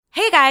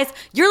Hey guys,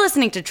 you're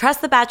listening to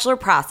Trust the Bachelor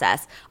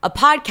Process, a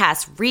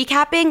podcast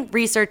recapping,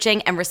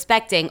 researching, and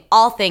respecting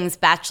all things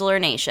Bachelor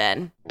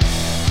Nation.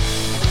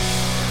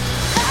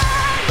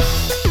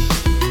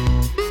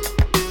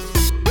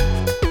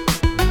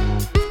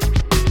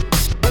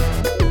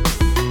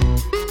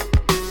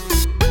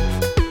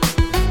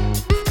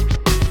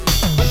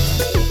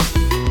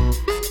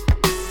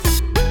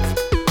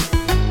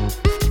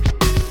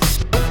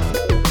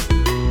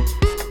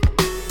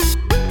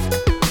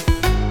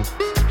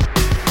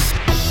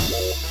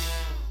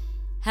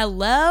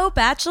 Hello,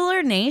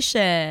 Bachelor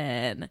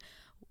Nation.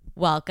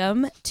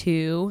 Welcome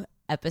to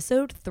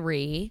episode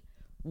 3,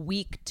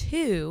 week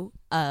 2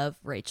 of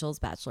Rachel's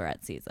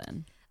Bachelorette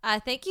season.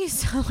 Thank you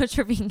so much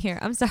for being here.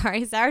 I'm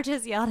sorry. Sarah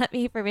just yelled at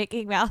me for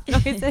making mouth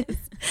noises,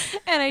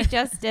 and I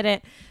just did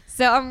it.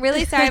 So I'm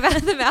really sorry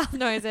about the mouth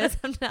noises.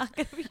 I'm not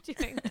going to be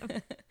doing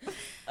them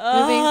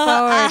moving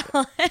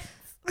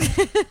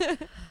forward.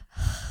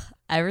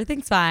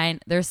 Everything's fine.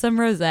 There's some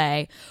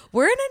rosé.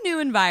 We're in a new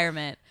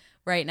environment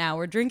right now.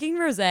 We're drinking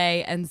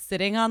rosé and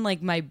sitting on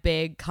like my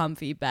big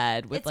comfy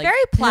bed with It's like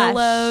very plush.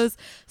 pillows.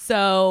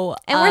 So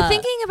And we're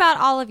thinking about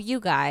all of you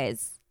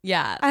guys.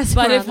 yeah. As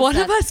But we're if on the one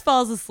set. of us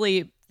falls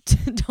asleep,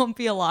 don't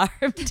be alarmed.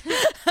 No one's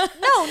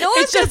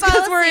It's just gonna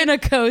fall because we're in a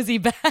cozy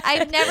bed.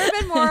 I've never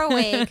been more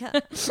awake.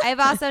 I've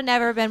also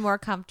never been more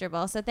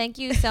comfortable. So thank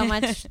you so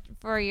much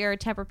for your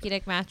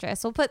Tempur-Pedic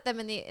mattress. We'll put them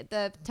in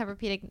the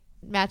Tempur-Pedic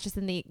mattress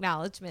in the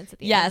acknowledgments at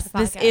the Yes, end of the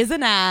this podcast. is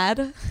an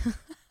ad.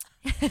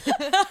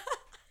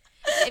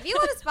 If you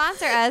want to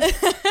sponsor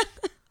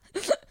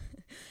us,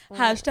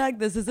 Hashtag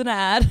this is an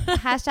ad.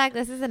 hashtag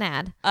this is an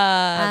ad.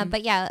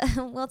 But yeah,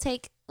 we'll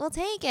take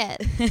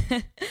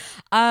it.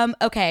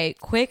 Okay,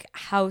 quick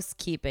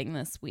housekeeping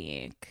this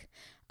week.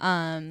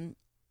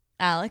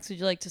 Alex, would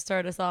you like to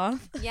start us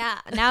off? Yeah.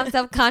 Now I'm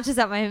self-conscious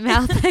at my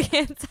mouth. I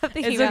can't stop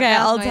thinking It's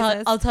about okay.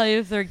 mouth I'll tell you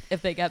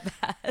if they get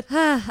bad.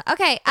 noises.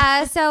 Okay.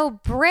 So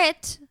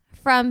Britt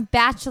from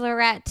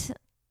Bachelorette,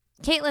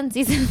 Caitlyn's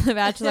season of The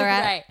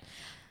Bachelorette. Right.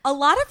 A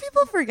lot of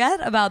people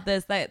forget about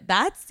this,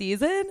 that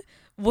season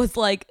was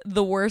like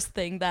the worst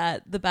thing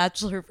that the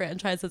Bachelor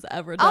franchise has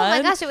ever done. Oh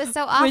my gosh, it was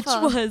so awful. Which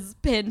was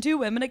pin 2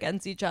 women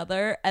against each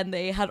other, and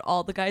they had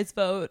all the guys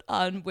vote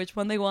on which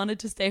one they wanted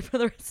to stay for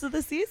the rest of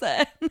the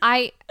season.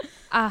 I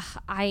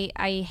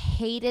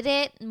hated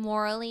it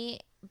morally,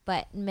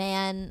 but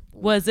man,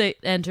 Was it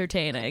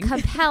entertaining?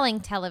 compelling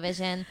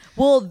television.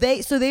 Well,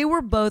 they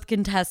were both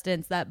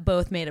contestants that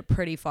both made it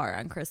pretty far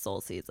on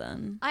Crystal's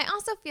season. I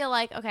also feel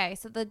like, okay,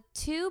 so the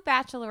two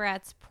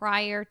Bachelorettes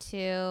prior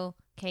to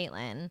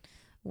Caitlyn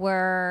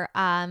were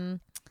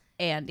Andy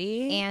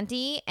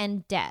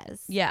and Des.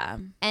 Yeah.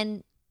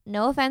 And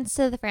no offense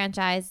to the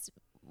franchise,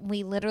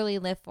 we literally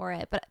live for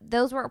it, but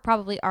those were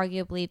probably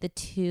arguably the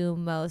two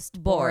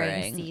most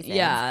boring seasons.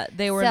 Yeah,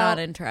 they were So, not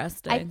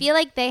interesting. I feel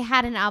like they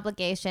had an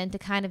obligation to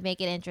kind of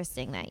make it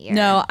interesting that year.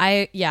 No,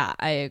 I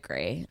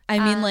agree. I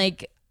mean,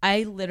 like,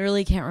 I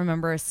literally can't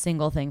remember a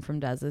single thing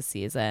from Dez's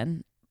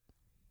season.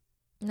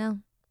 No.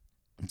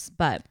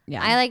 But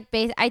yeah,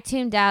 I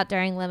tuned out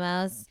during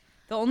limos.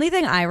 the only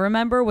thing I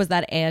remember was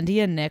that Andy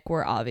and Nick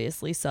were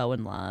obviously so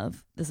in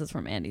love. This is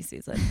from Andy's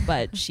season,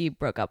 but she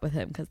broke up with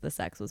him because the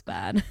sex was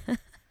bad.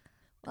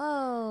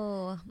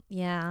 Oh,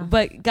 yeah.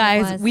 But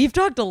guys, was. we've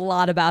talked a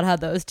lot about how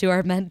those two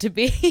are meant to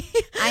be.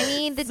 I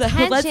mean, the So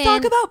tension let's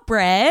talk about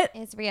Britt.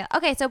 is real.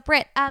 Okay, so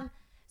Britt,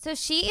 so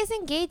she is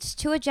engaged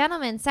to a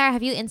gentleman. Sarah,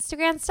 have you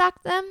Instagram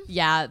stalked them?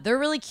 Yeah, they're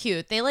really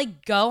cute. They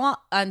like go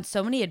on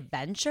so many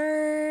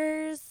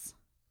adventures.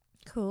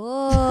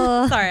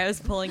 Cool. Sorry, I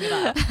was pulling it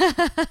up.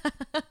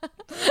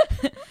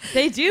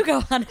 They do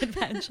go on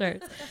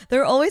adventures.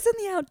 They're always in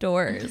the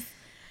outdoors.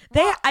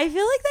 I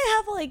feel like they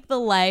have like the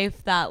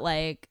life that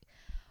like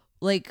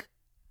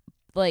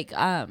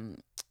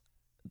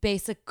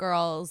basic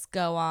girls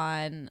go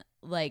on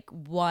like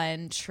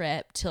one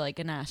trip to like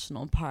a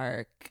national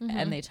park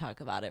and they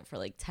talk about it for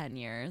like 10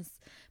 years.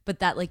 But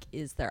that like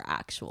is their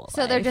actual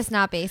So life. they're just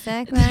not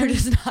basic. they're then?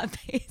 just not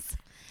basic.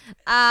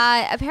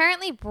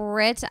 Apparently,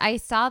 Britt, I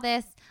saw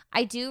this.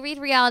 I do read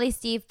Reality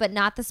Steve, but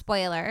not the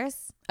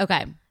spoilers.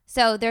 Okay.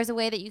 So there's a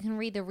way that you can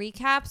read the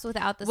recaps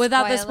without the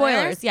The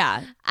spoilers,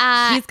 yeah.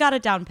 She's got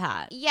it down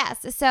pat.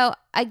 Yes. So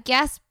I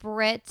guess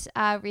Britt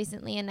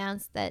recently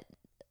announced that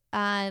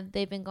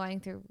they've been going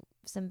through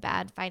some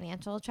bad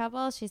financial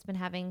trouble. She's been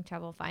having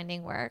trouble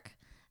finding work.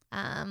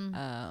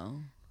 Oh.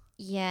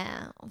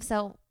 Yeah.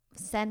 So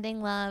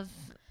sending love,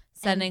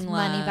 Sending and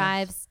love. money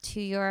vibes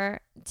to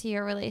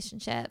your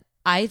relationship.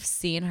 I've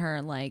seen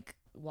her like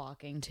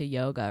walking to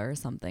yoga or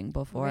something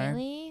before.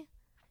 Really?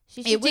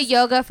 She It should do was-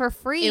 yoga for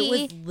free. It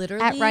was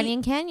literally at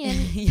Runyon Canyon.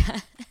 yeah.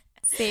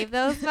 Save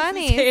those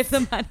money. Save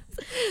the money.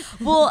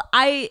 Well,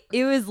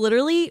 it was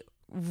literally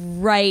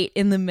right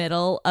in the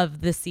middle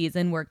of the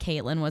season where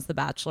Caitlyn was the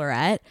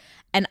Bachelorette,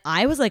 and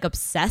I was like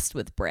obsessed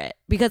with Britt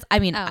because I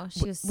mean,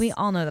 we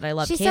all know that I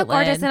love She's Caitlyn. so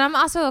gorgeous, and I'm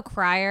also a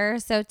crier.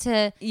 So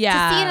to see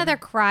another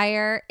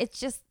crier,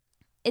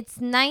 it's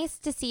nice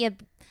to see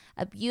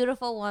a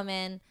beautiful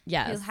woman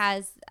Yes. who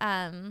has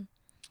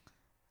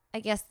I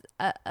guess,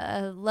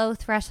 a low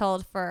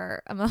threshold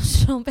for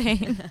emotional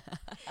pain.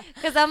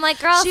 Because I'm like,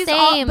 girl,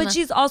 same. But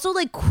she's also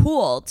like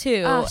cool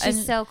too. Oh,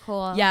 she's so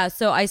cool. Yeah,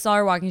 so I saw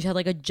her walking. She had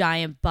like a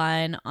giant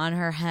bun on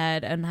her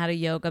head and had a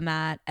yoga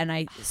mat. And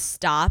I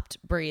stopped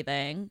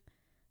breathing.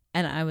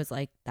 And I was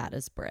like, that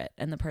is Britt.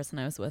 And the person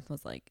I was with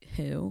was like,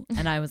 who?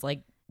 And I was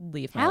like,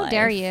 leave my life. How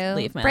dare you?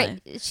 Leave my life.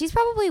 She's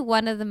probably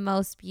one of the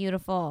most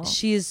beautiful.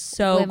 She's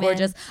so women.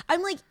 gorgeous.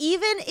 I'm like,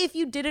 even if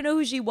you didn't know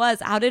who she was,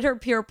 how did her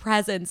pure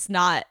presence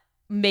not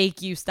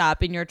make you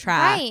stop in your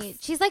tracks? Right.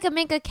 She's like a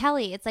Minka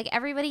Kelly. It's like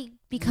everybody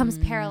becomes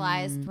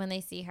paralyzed when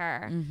they see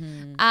her.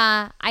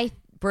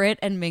 Britt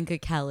and Minka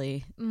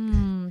Kelly.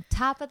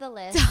 Top of the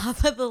list.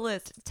 Top of the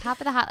list. Top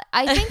of the hot.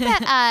 I think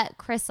that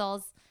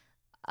Crystal's.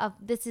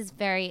 This is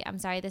very. I'm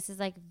sorry. This is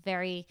like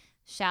very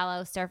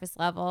shallow surface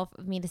level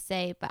of me to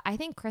say, but I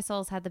think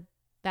Crystal's had the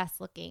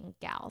best looking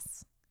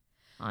gals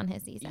on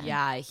his season.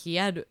 Yeah, he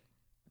had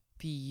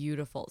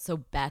beautiful. So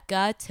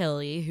Becca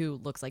Tilly, who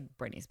looks like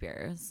Britney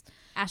Spears.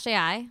 Ashley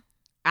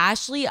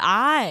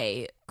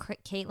I.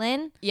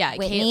 Caitlyn. Yeah,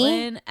 Whitney.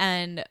 Caitlyn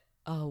and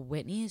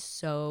Whitney is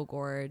so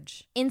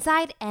gorge.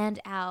 Inside and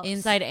out.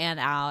 Inside and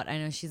out. I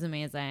know she's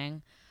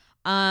amazing.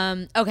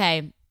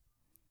 Okay.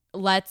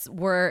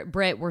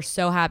 Britt, we're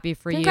so happy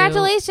for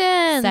Congratulations.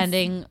 you.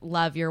 Sending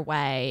love your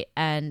way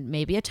and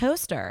maybe a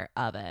toaster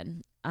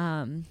oven.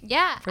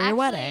 Yeah. For your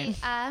wedding.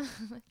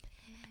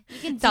 You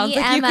can Sounds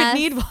DM like you us. could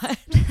need one.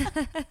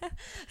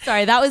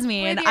 Sorry, that was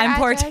mean. I'm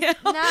poor too.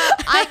 No,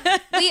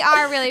 we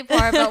are really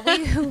poor, but we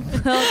will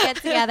get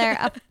together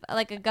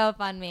like a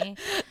GoFundMe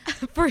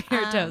for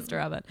your toaster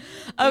oven.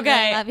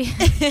 Okay. Love you.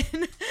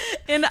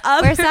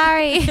 We're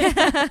sorry.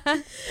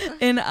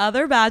 In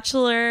other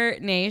Bachelor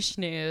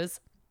Nation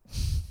news,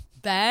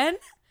 Ben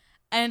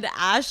Higgins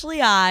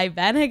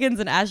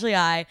and Ashley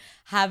I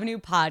have a new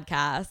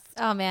podcast.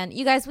 Oh man,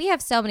 you guys, we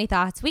have so many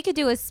thoughts. We could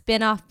do a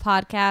spin-off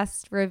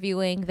podcast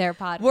reviewing their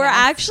podcast. We're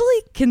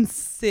actually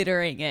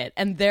considering it,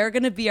 and they're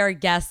going to be our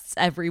guests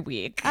every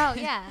week. Oh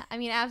yeah, I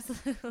mean,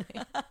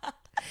 absolutely.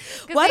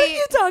 Why don't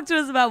you talk to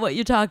us about what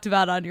you talked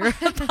about on your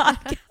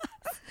podcast?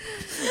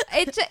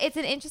 It's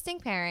an interesting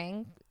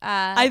pairing.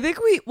 I think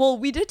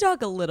we did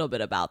talk a little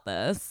bit about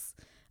this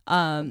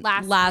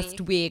last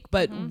week,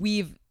 but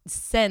we've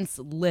since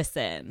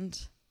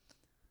listened.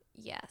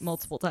 Yes.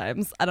 Multiple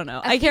times. I don't know.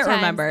 I can't times.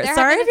 remember.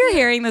 Sorry if you're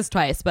hearing this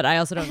twice, but I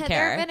also don't care.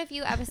 There have been a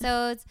few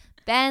episodes.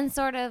 Ben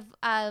sort of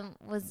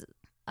was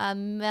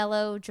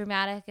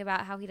melodramatic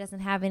about how he doesn't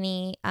have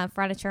any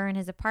furniture in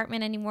his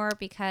apartment anymore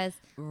because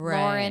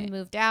Lauren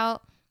moved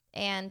out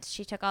and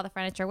she took all the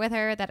furniture with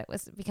her, that it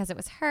was because it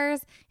was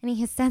hers. And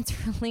he has since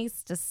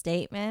released a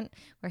statement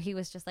where he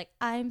was just like,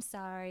 I'm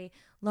sorry.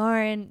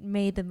 Lauren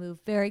made the move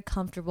very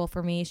comfortable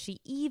for me. She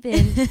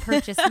even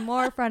purchased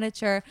more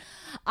furniture.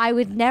 I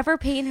would never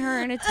paint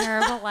her in a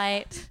terrible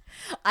light.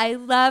 I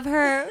love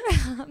her.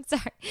 I'm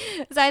sorry.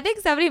 So I think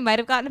somebody might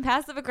have gotten a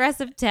passive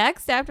aggressive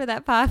text after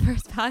that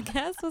first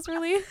podcast was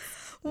released.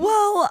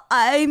 Well,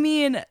 I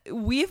mean,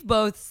 we've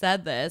both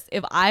said this.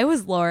 If I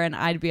was Lauren,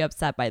 I'd be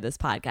upset by this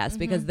podcast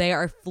because they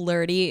are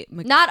flirty.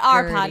 Not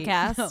our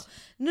podcast.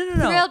 No.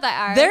 Thrilled by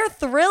ours. They're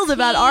thrilled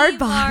about our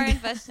podcast. Lauren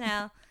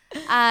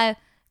Bushnell.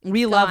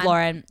 We love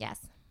Lauren. Yes.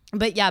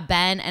 But yeah,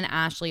 Ben and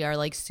Ashley are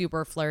like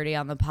super flirty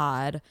on the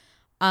pod.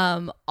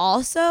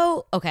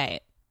 Also, okay.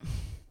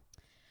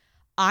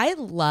 I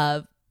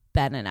love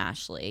Ben and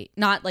Ashley.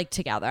 Not like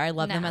together. I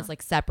love them as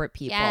like separate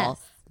people. Yes.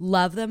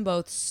 Love them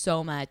both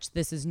so much.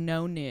 This is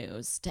no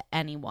news to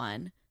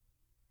anyone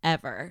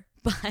ever.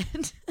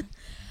 But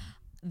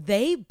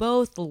they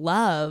both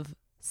love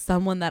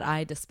someone that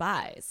I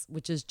despise,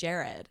 which is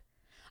Jared.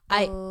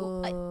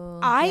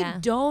 I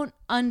don't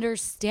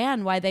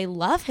understand why they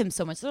love him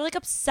so much. They're like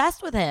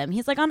obsessed with him.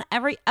 He's like on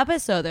every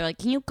episode. They're like,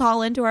 can you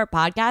call into our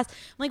podcast?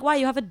 I'm like, why?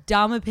 You have a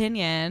dumb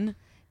opinion.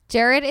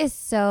 Jared is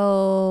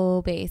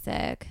so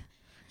basic.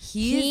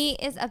 He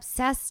is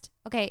obsessed.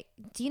 Okay,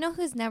 do you know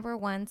whose number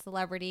one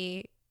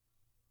celebrity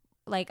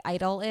like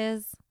idol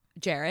is?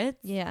 Jared?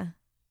 Yeah.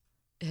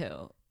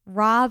 Who?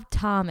 Rob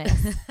Thomas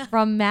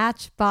from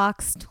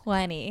Matchbox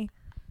 20.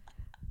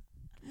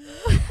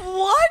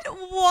 What?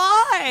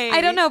 Why? I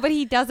don't know, but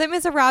he doesn't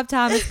miss a Rob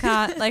Thomas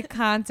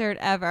concert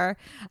ever.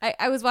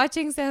 I was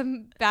watching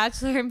some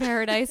Bachelor in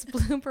Paradise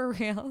blooper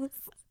reels,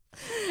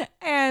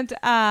 and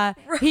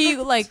he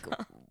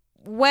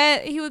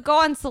he would go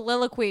on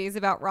soliloquies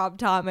about Rob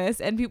Thomas,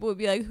 and people would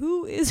be like,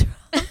 "Who is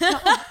Rob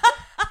Thomas?"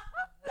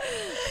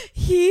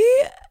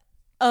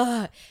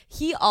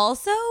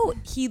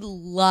 He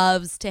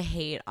loves to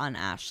hate on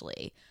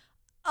Ashley.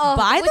 Oh,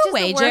 by the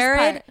way,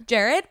 Jared,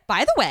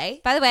 by the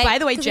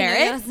way,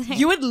 Jared,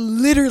 you would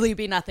literally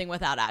be nothing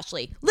without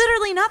Ashley.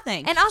 Literally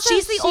nothing. And also,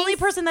 she's the only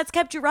person that's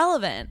kept you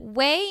relevant.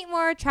 Way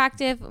more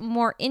attractive,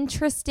 more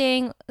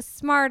interesting,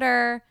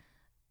 smarter.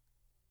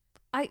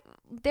 I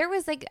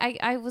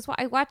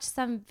watched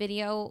some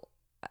video.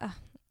 I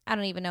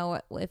don't even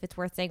know if it's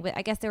worth saying, but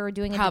I guess they were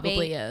doing a debate.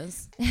 Probably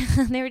is.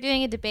 They were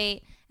doing a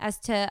debate as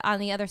to on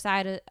the other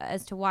side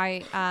as to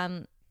why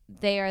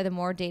they are the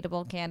more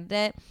dateable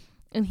candidate.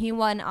 And he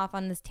went off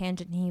on this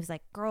tangent, and he was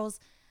like, girls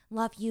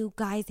love you,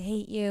 guys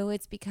hate you.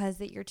 It's because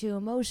that you're too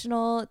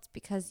emotional. It's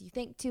because you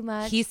think too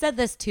much. He said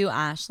this to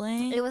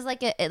Ashley. It was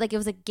like it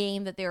was a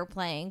game that they were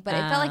playing, but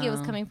it felt like it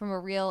was coming from a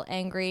real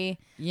angry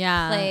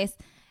place.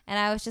 And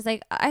I was just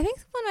like, I think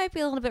someone might be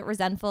a little bit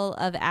resentful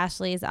of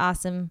Ashley's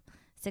awesome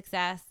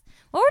success.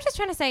 What we're just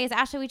trying to say is,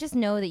 Ashley, we just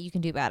know that you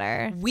can do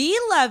better. We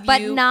love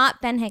but you. But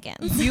not Ben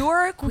Higgins.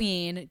 You're a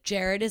queen.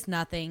 Jared is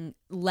nothing.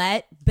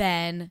 Let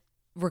Ben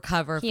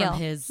recover from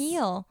his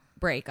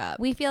breakup.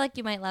 We feel like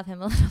you might love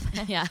him a little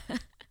bit. Yeah.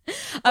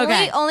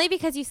 Okay. Only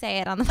because you say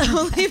it on the phone.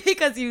 Only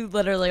because you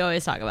literally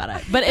always talk about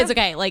it. But it's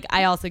okay. Like,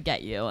 I also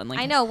get you. And like,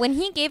 I know. When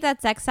he gave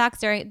that sex talk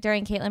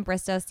during Kaitlyn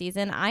Bristow's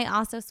season, I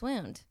also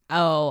swooned.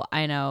 Oh,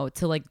 I know.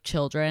 To like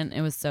children.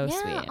 It was so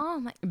sweet. Oh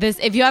my.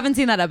 If you haven't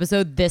seen that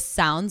episode, this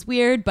sounds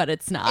weird, but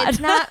it's not. It's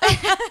not.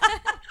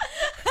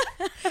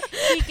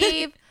 He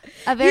gave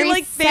a very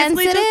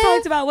basically just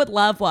talked about what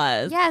love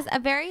was. Yes, a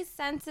very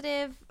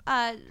sensitive,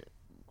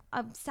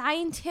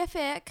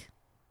 scientific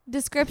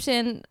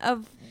description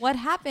of what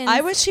happens.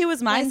 I wish he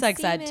was my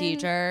sex ed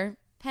teacher.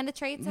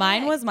 Penetrates.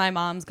 Mine was my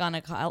mom's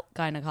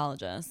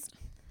gynecologist.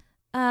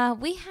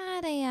 We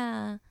had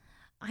a.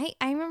 I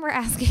remember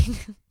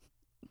asking.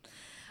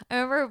 I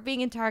remember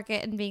being in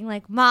Target and being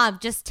like, "Mom,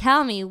 just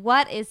tell me,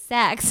 what is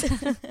sex?"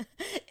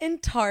 In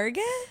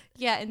Target?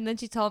 Yeah, and then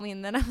she told me,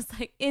 and then I was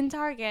like, in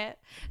Target,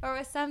 or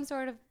with some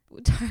sort of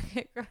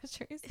Target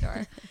grocery store.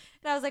 And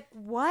I was like,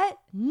 what?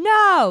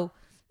 No.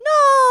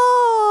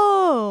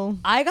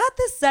 I got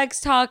the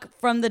sex talk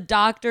from the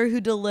doctor who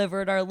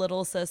delivered our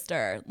little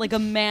sister, like a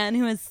man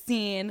who has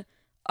seen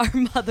our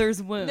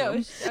mother's womb.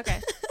 No,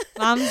 okay.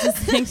 Mom's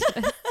listening to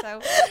this,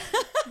 so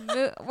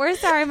we're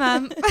sorry,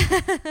 Mom.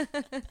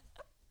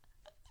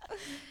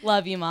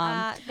 Love you,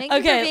 Mom. Thank you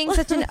for being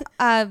such an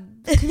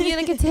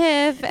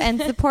communicative and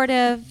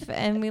supportive,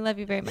 and we love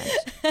you very much.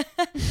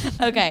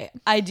 Okay,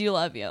 I do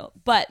love you.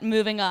 But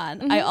moving on,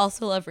 mm-hmm. I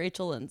also love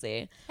Rachel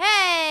Lindsay.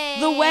 Hey!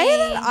 The way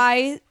that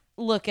I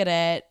look at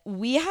it,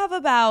 we have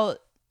about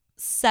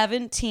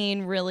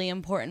 17 really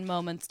important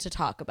moments to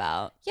talk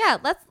about. Yeah,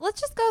 let's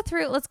just go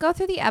through. Let's go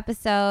through the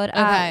episode.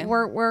 Okay.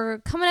 We're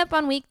coming up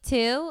on week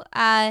 2.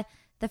 The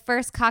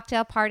first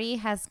cocktail party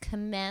has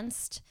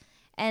commenced.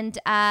 And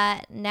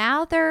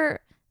now they're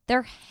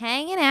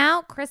hanging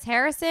out. Chris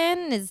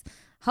Harrison is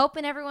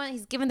hoping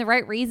he's given the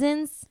right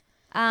reasons.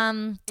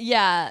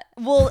 Yeah.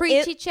 Well,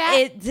 preachy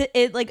chat.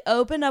 It like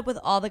opened up with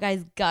all the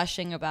guys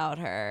gushing about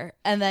her,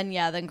 and then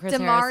Chris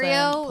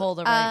Harrison pulled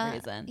the right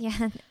reason.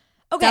 Yeah.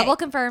 Okay. Double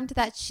confirmed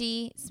that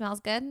she smells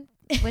good,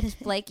 which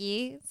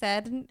Blakey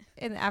said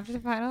after the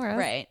final rose.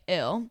 Right.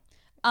 Ew.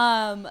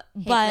 But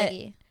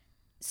Blakey.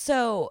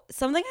 So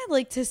something I'd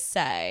like to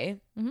say.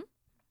 Mm-hmm.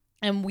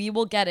 And we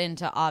will get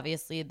into,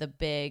 obviously, the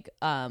big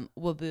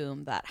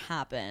waboom that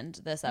happened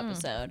this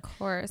episode. Of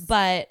course.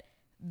 But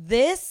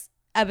this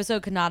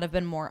episode could not have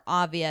been more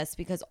obvious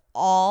because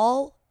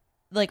all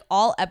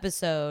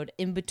episode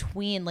in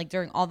between, like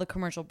during all the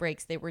commercial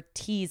breaks, they were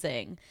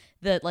teasing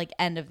the like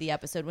end of the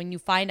episode. When you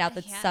find out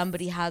that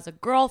somebody has a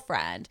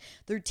girlfriend,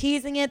 they're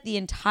teasing it the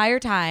entire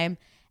time.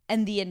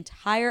 And the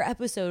entire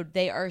episode,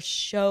 they are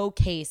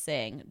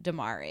showcasing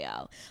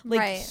DeMario. Like,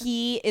 right.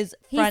 He is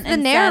He's front the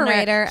and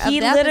narrator center. of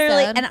the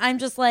episode. And I'm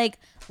just like,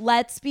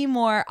 let's be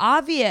more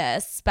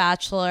obvious,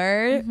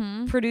 Bachelor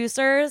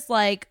producers.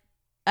 Like,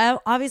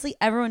 obviously,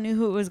 everyone knew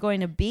who it was going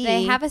to be.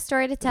 They have a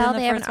story to tell.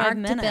 They have an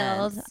arc to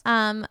build.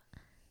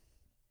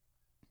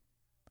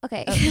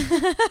 Okay.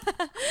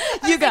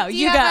 You go.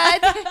 You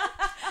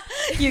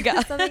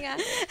go. Something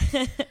else?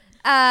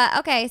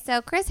 Okay, so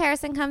Chris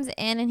Harrison comes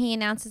in and he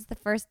announces the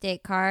first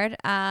date card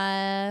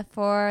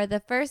for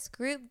the first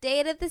group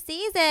date of the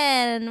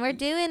season. We're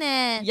doing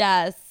it.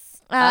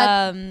 Yes.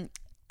 I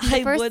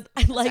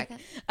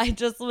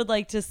just would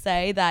like to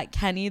say that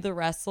Kenny the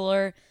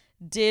wrestler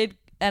did,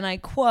 and I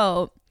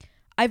quote,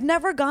 "I've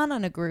never gone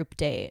on a group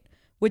date,"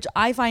 which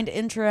I find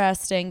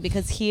interesting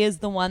because he is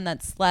the one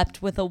that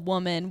slept with a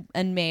woman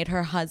and made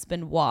her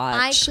husband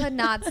watch. I could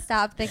not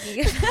stop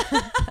thinking about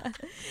that.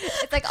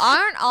 It's like,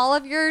 aren't all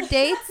of your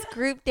dates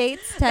group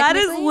dates technically? That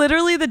is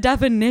literally the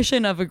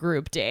definition of a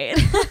group date.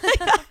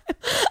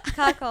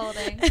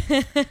 Cuckolding.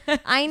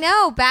 I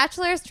know.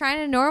 Bachelor's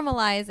trying to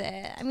normalize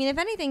it. I mean, if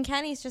anything,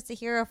 Kenny's just a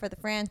hero for the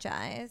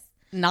franchise.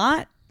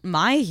 Not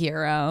my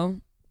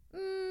hero.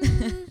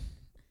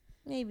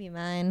 Maybe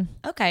mine.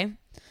 Okay.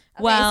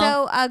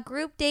 Well, so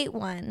group date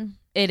 1.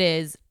 It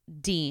is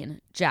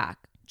Dean,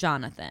 Jack,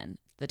 Jonathan,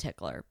 the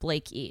tickler,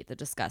 Blake E, the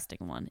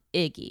disgusting one,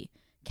 Iggy,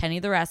 Kenny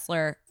the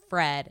wrestler,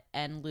 Fred,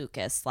 and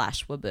Lucas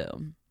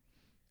 /Waboom.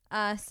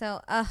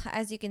 So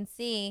as you can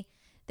see,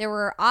 there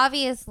were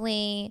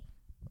obviously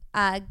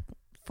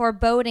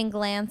foreboding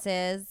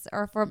glances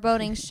or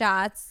foreboding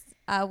shots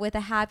with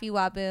a happy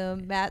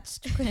Waboom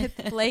matched with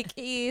Blake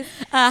E's.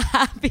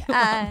 Happy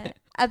Waboom.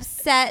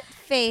 upset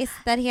face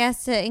that he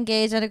has to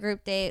engage on a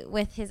group date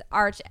with his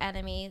arch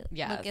enemy,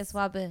 Lucas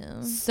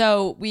Waboom.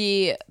 So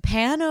we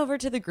pan over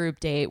to the group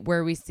date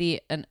where we see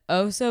an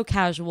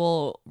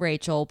oh-so-casual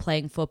Rachel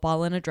playing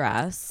football in a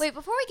dress. Wait,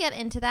 before we get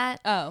into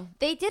that,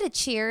 they did a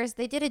cheers.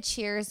 They did a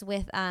cheers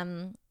with,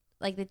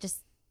 they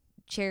just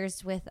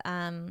cheers with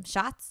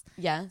shots.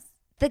 Yes.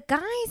 The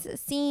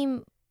guys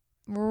seem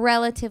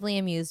relatively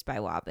amused by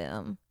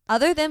Waboom.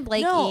 Other than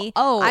Blakey,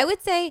 I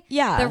would say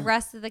the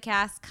rest of the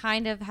cast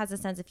kind of has a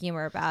sense of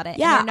humor about it.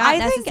 Yeah, and they're not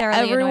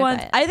necessarily annoyed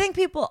by it. I think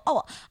people.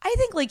 I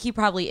think like he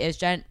probably is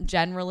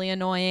generally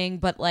annoying,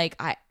 but like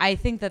I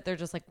think that they're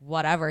just like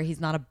whatever.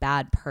 He's not a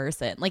bad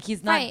person. Like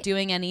he's not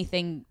doing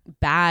anything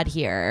bad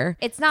here.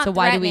 It's not. So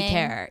why do we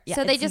care? Yeah,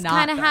 so they just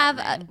kind of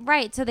have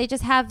So they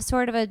just have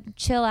sort of a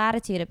chill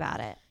attitude about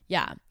it.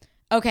 Yeah.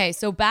 Okay,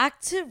 so back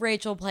to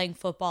Rachel playing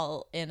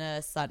football in a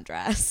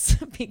sundress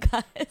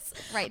because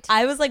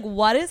I was like,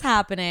 what is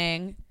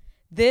happening?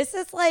 This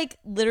is like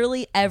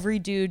literally every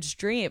dude's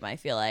dream, I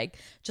feel like.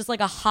 Just like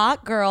a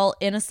hot girl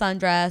in a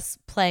sundress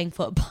playing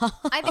football.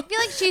 I feel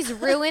like she's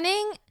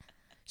ruining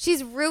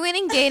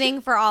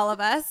dating for all of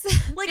us.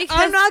 Like,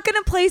 I'm not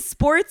going to play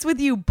sports with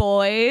you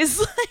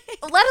boys.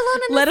 Let alone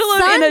in a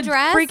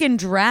freaking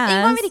dress. And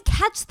you want me to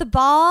catch the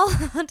ball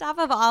on top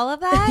of all of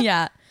that?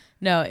 Yeah.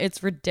 No,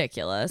 it's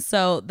ridiculous.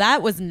 So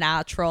that was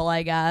natural,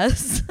 I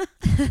guess.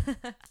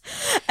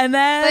 And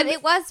then, but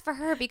it was for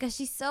her because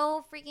she's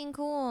so freaking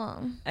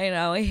cool. I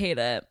know, I hate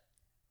it.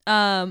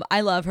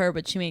 I love her,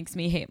 but she makes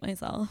me hate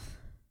myself.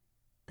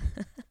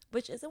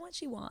 Which isn't what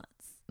she wants.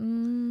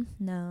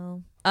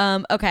 No.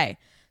 Okay.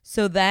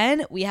 So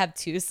then we have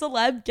two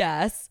celeb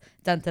guests.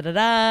 Dun, da, da,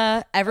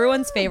 da.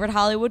 Everyone's favorite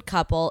Hollywood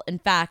couple. In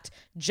fact,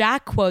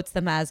 Jack quotes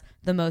them as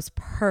the most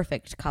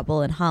perfect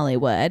couple in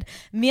Hollywood.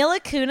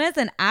 Mila Kunis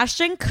and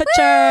Ashton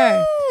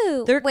Kutcher.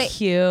 Woo! They're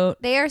cute.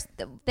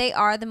 They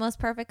are the most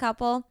perfect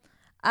couple.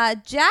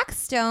 Jack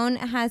Stone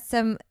has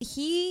some.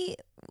 He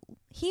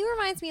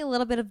reminds me a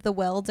little bit of the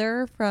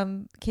welder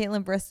from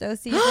Caitlin Bristow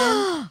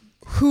season.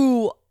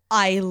 Who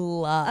I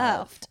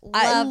loved.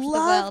 I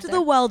loved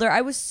the welder.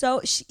 I was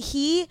so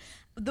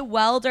the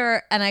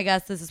welder, and I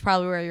guess this is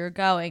probably where you're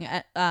going.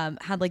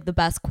 Had like the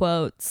best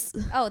quotes.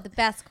 Oh, the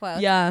best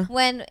quotes. Yeah.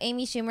 When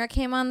Amy Schumer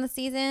came on the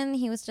season,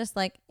 he was just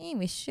like,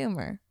 Amy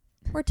Schumer,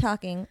 we're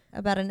talking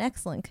about an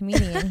excellent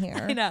comedian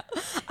here. I know.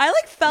 I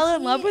like fell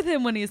in love with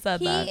him when he said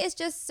that. He is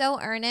just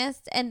so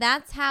earnest, and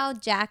that's how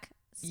Jack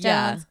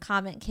Stone's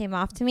comment came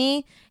off to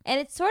me, and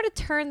it sort of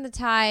turned the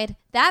tide.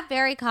 That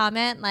very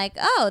comment, like,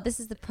 oh, this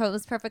is the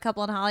most perfect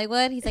couple in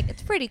Hollywood. He's like,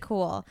 it's pretty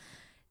cool.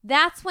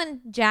 That's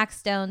when Jack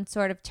Stone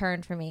sort of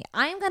turned for me.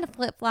 I'm going to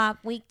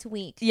flip-flop week to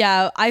week.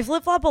 Yeah, I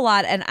flip-flop a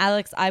lot. And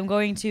Alex, I'm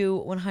going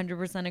to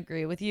 100%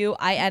 agree with you.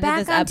 I ended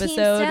this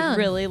episode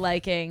really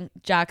liking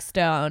Jack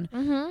Stone.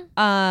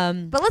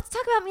 Mm-hmm. But let's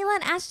talk about Mila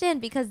and Ashton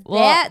because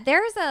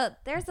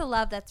there's a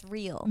love that's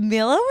real.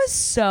 Mila was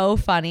so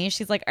funny.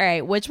 She's like, all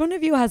right, which one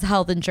of you has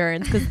health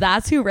insurance? Because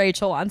that's who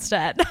Rachel wants to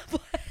end up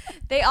with.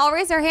 They all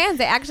raised their hands.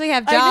 They actually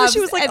have jobs. I know, she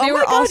was like, oh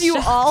my God, you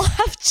all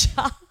have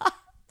jobs.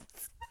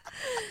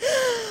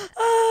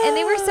 And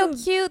they were so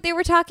cute. They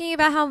were talking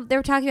about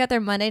their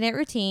Monday night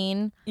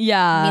routine.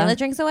 Yeah. Mila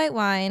drinks a white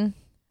wine.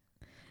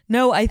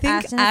 No, I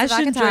think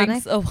Ashton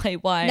drinks a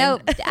white wine. No,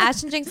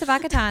 Ashton drinks a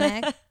vodka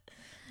tonic.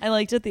 I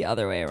liked it the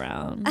other way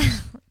around.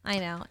 I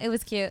know. It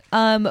was cute.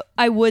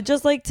 I would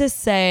just like to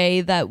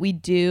say that we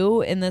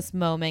do in this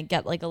moment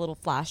get like a little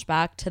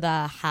flashback to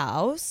the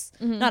house.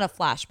 Mm-hmm. Not a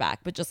flashback,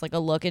 but just like a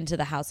look into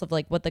the house of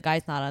like what the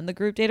guys not on the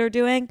group date are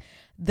doing.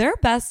 They're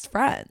best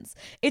friends.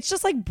 It's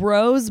just like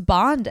bros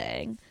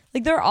bonding.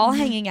 Like they're all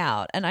hanging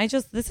out. And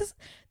this is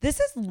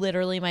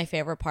literally my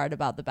favorite part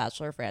about the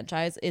Bachelor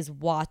franchise is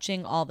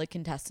watching all the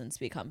contestants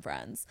become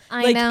friends.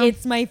 I know.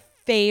 It's my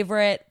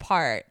favorite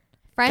part.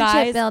 Friendship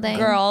guys, building.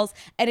 Girls.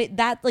 And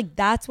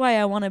that's why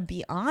I want to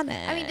be on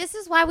it. I mean, this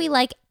is why we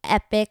like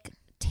epic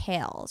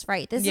tales,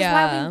 right? This is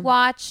why we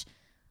watch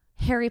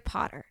Harry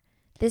Potter.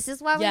 This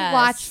is why we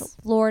watch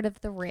Lord of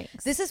the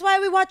Rings. This is why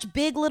we watch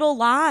Big Little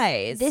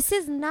Lies. This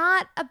is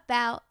not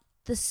about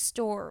the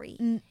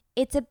story.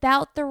 It's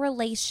about the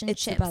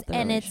relationships.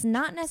 It's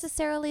not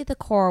necessarily the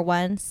core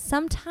ones.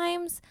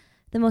 Sometimes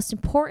the most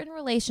important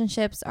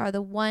relationships are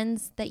the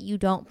ones that you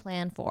don't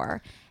plan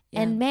for.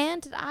 Yeah. And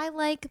man, did I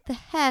like the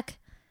heck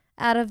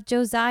out of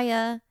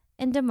Josiah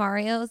and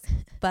Damario's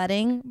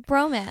budding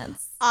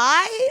bromance.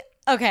 I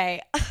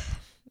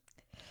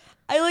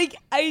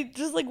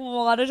just like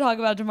want to talk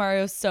about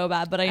Demario so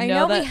bad, but I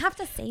know that we have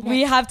to save it.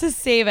 We have to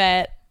save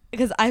it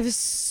because I have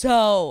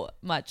so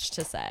much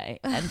to say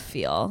and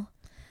feel.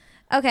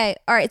 Okay,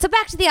 all right. So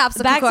back to the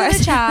obstacle course. To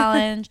the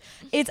challenge.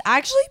 It's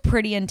actually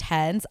pretty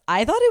intense.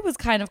 I thought it was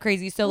kind of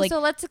crazy. So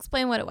let's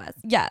explain what it was.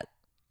 Yeah.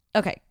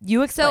 Okay,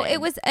 you explain. So it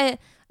was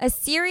a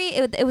series.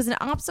 It was an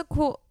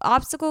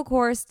obstacle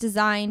course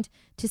designed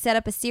to set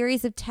up a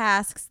series of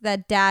tasks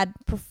that Dad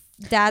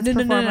dads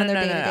perform on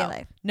their day-to-day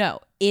life. No,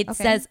 it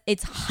says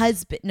it's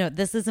husband. No,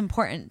 this is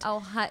important.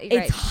 Oh,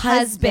 it's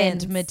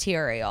husband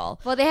material.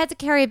 Well, they had to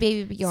carry a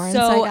baby Bjorn.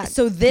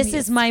 So this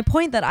is my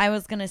point that I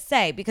was gonna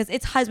say, because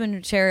it's husband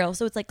material.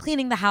 So it's like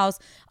cleaning the house,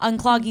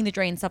 unclogging the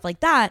drain, stuff like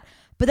that.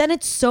 But then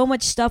it's so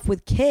much stuff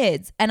with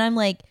kids, and I'm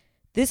like,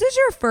 this is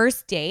your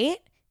first date?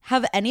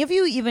 Have any of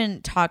you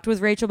even talked with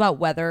Rachel about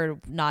whether or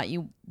not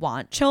you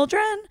want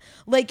children?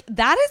 Like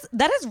that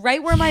is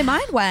right where my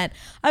mind went.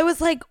 I was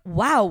like,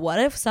 wow, what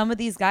if some of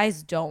these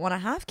guys don't want to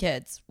have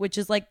kids? Which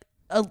is like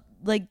a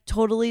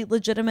totally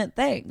legitimate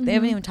thing. They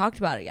haven't even talked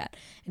about it yet.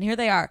 And here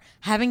they are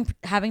having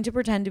to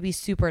pretend to be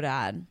super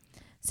dad.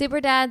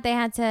 Super dad, they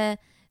had to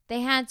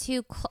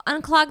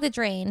unclog the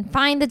drain,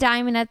 find the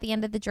diamond at the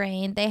end of the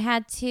drain. They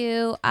had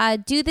to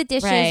do the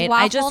dishes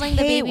while holding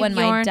the baby when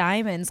Bjorn. my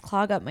diamonds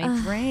clog up my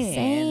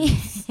drain.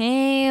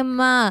 Same.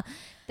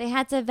 They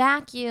had to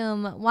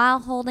vacuum while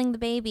holding the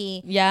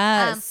baby.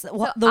 Yes.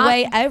 The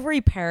way every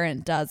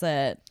parent does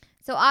it.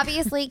 So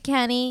obviously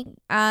Kenny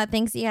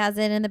thinks he has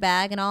it in the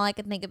bag, and all I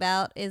can think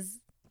about is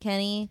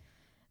Kenny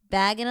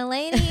bagging a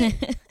lady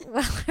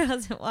while her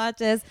husband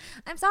watches.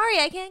 I'm sorry,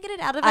 I can't get it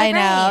out of my brain.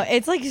 I know.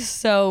 It's like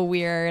so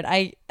weird.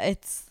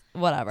 It's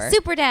whatever.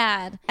 Super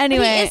dad.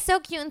 Anyway. But he is so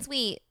cute and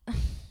sweet.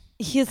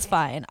 He is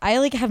fine. I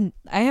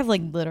have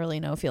literally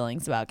no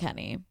feelings about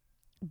Kenny.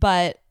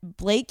 But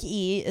Blake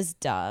E is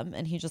dumb,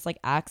 and he just like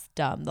acts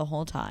dumb the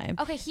whole time.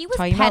 Okay, he was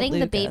petting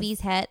the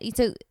baby's head.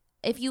 So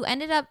if you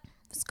ended up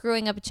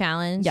screwing up a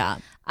challenge,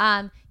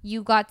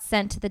 you got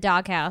sent to the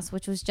doghouse,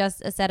 which was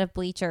just a set of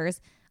bleachers.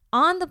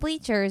 On the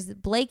bleachers,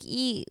 Blake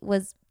E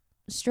was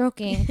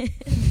stroking.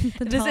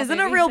 This isn't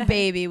a real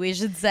baby, we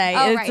should say.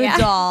 It's a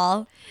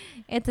doll.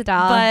 It's a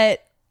doll.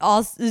 But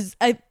also,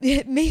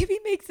 it maybe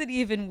makes it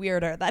even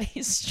weirder that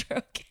he's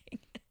stroking.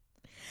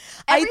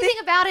 Everything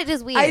about it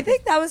is weird. I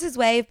think that was his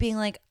way of being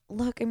like,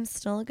 look, I'm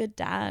still a good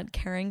dad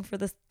caring for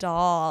this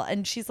doll.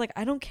 And she's like,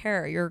 I don't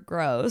care. You're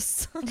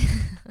gross.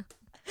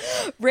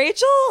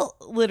 Rachel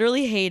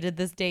literally hated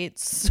this date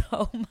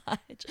so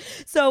much.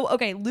 So,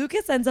 okay,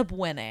 Lucas ends up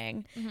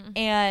winning.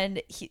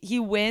 And he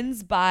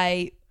wins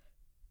by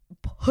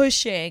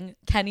pushing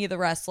Kenny the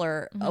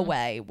wrestler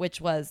away,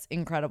 which was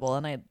incredible.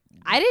 And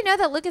I didn't know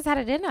that Lucas had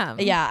it in him.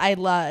 Yeah, I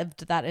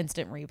loved that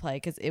instant replay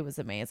because it was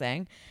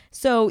amazing.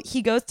 So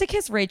he goes to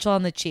kiss Rachel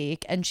on the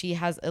cheek, and she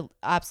has an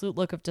absolute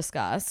look of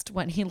disgust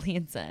when he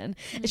leans in.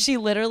 She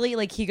literally,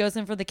 like, he goes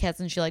in for the kiss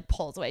and she like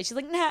pulls away. She's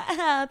like,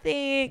 nah,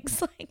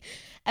 thanks. Like,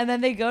 and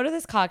then they go to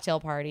this cocktail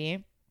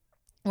party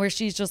where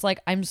she's just like,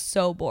 I'm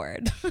so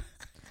bored.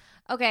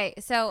 Okay,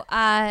 so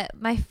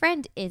my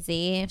friend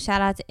Izzy,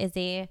 shout out to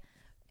Izzy.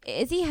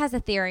 Izzy has a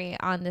theory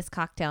on this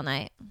cocktail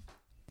night.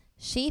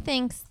 She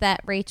thinks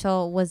that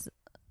Rachel was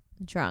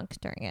drunk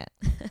during it.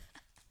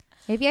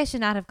 Maybe I should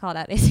not have called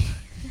out Izzy.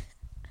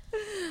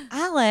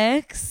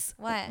 Alex.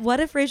 What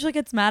if Rachel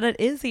gets mad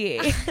at Izzy?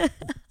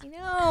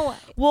 No.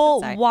 Well,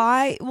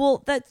 why?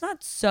 Well, that's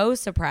not so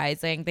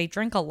surprising. They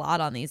drink a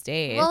lot on these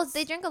days. Well,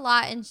 they drink a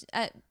lot, and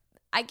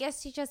I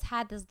guess she just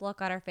had this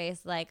look on her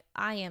face like,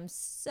 I am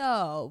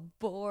so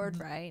bored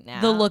right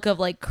now. The look of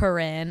like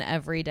Corinne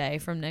every day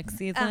from next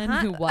season,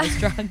 who was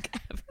drunk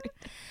every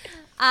day.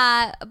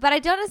 But I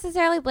don't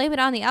necessarily blame it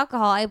on the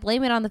alcohol. I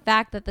blame it on the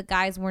fact that the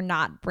guys were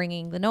not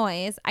bringing the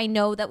noise. I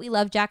know that we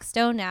love Jack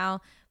Stone now,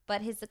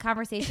 but the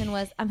conversation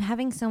was, I'm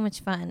having so much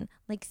fun.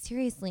 Like,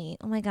 seriously.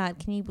 Oh my God.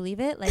 Can you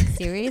believe it? Like,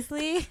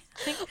 seriously?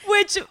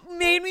 Which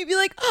made me be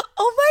like,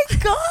 oh my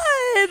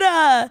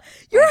God.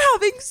 You're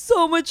having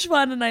so much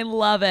fun and I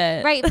love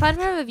it. Right. Fun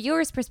from a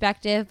viewer's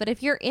perspective. But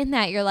if you're in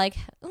that, you're like,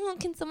 oh,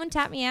 can someone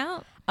tap me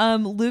out?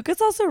 Lucas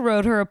also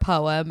wrote her a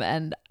poem,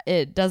 and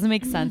it doesn't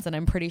make sense, and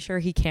I'm pretty sure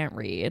he can't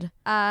read.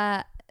 To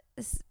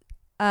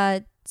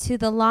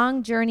the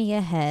long journey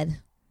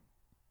ahead.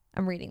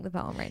 I'm reading the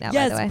poem right now.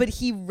 Yes, by the way. But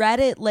he read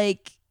it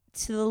like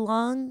to the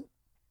long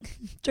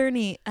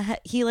journey ahead.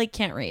 He like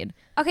can't read.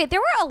 Okay, there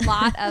were a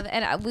lot of,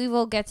 and we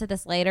will get to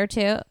this later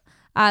too.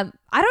 I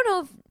don't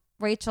know if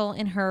Rachel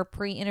in her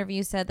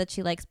pre-interview said that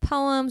she likes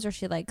poems, or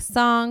she likes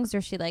songs,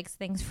 or she likes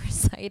things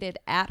recited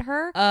at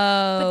her.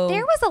 Oh, but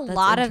there was a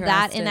lot of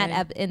that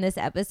in this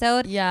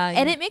episode. Yeah,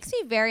 and it makes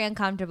me very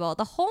uncomfortable.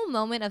 The whole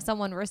moment of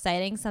someone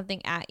reciting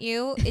something at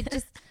you, it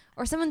just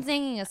or someone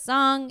singing a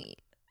song,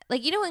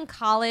 like, you know, in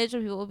college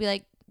when people will be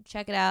like,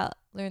 check it out,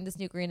 learn this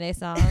new Green Day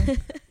song,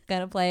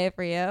 gonna play it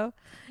for you,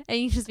 and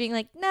you just being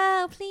like,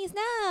 no, please,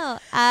 no.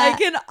 I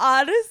can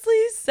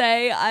honestly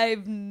say I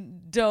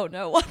don't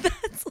know what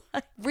that's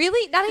like.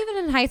 Really? Not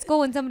even in high school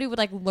when somebody would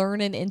like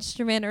learn an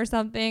instrument or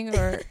something,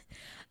 or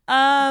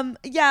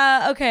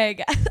yeah,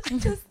 okay. I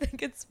just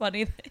think it's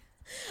funny that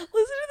listen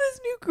to this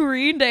new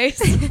Green Day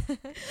song.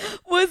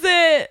 Was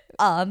it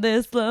on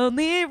this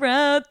lonely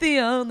road, the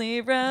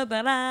only road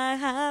that I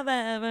have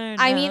ever known?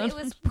 I mean, it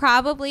was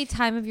probably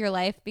Time of Your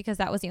Life, because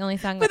that was the only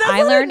song that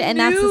I learned, and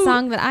that's the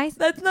song that I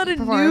that's not a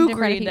new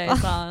Green Day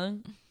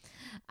song.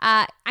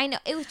 I know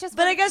it was just,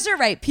 but I guess you're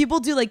right. People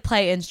do like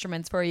play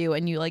instruments for you,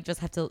 and you like just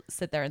have to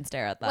sit there and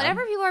stare at them.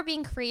 Whenever people are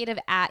being creative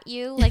at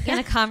you, like in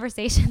a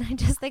conversation, I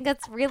just think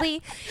it's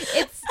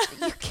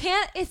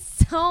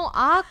so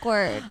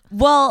awkward.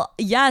 Well,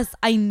 yes,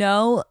 I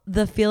know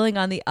the feeling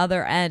on the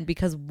other end,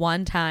 because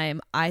one time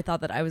I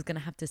thought that I was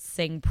gonna have to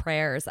sing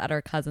prayers at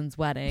our cousin's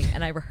wedding,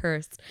 and I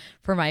rehearsed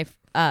for my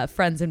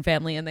friends and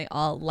family, and they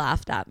all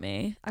laughed at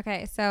me.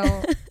 Okay,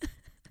 so,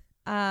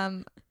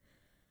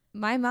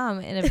 my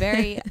mom, in a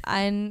very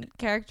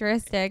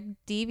uncharacteristic,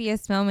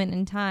 devious moment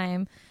in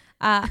time,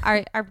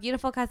 our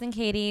beautiful cousin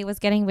Katie was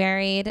getting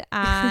married,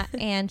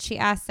 and she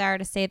asked Sarah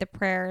to say the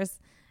prayers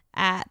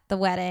at the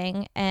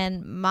wedding,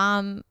 and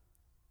Mom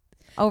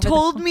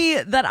told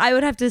me that I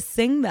would have to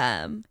sing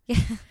them. Yeah.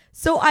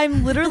 So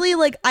I'm literally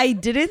like, I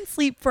didn't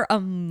sleep for a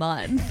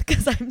month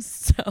because I'm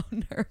so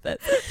nervous.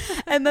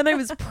 And then I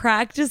was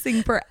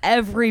practicing for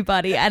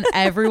everybody, and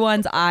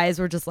everyone's eyes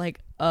were just like,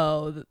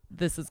 oh,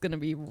 this is going to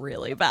be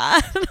really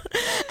bad.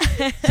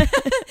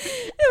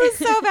 It was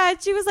so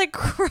bad. She was like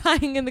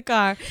crying in the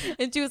car,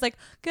 and she was like,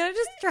 can I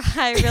just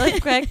try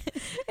really quick?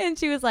 And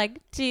she was like,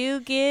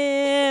 to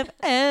give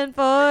and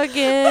forgive.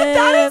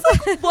 That is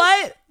like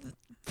what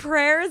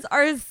prayers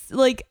are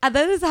like.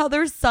 That is how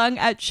they're sung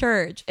at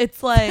church.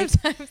 It's like,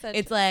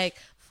 it's like,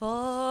 for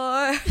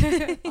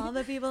all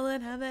the people in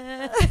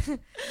heaven. I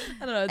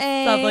don't know, it's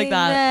stuff like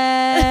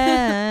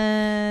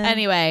that.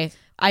 Anyway,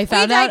 I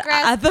found out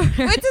at the, which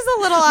is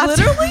a little off.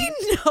 Literally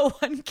no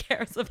one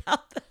cares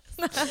about this.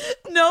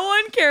 No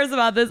one cares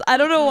about this. I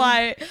don't know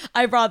why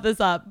I brought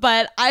this up,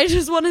 but I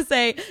just want to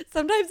say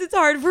sometimes it's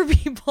hard for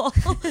people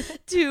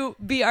to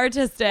be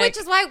artistic. Which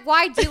is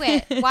why do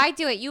it? Why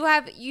do it?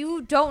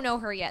 You don't know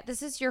her yet.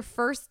 This is your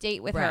first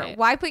date with her.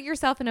 Why put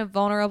yourself in a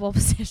vulnerable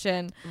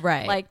position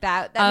like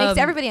that? That makes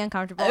everybody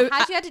uncomfortable.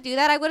 Had you had to do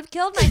that, I would have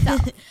killed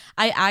myself.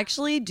 I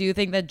actually do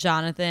think that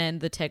Jonathan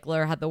the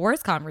Tickler had the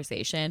worst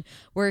conversation,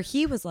 where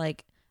he was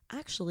like,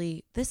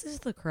 actually, this is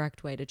the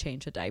correct way to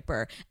change a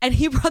diaper. And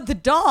he brought the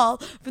doll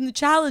from the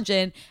challenge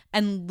in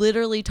and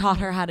literally taught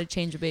her how to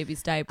change a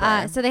baby's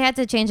diaper. So they had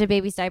to change a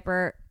baby's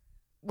diaper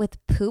with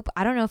poop.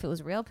 I don't know if it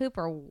was real poop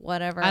or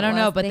whatever. I don't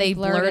know, but they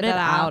blurted it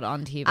out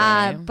on TV.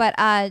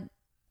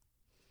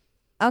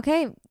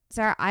 Okay,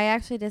 Sarah, I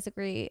actually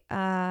disagree.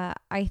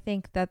 I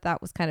think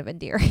that was kind of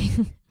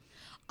endearing.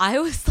 I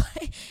was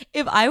like,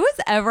 if I was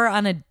ever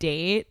on a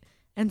date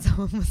and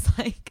someone was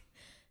like,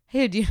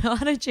 hey, do you know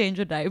how to change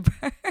a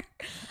diaper?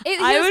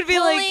 I would be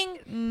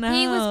like, no.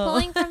 He was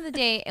pulling from the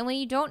date. And when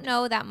you don't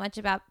know that much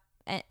about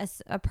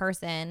a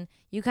person,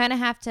 you kind of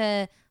have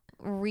to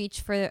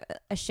reach for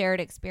a shared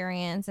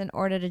experience in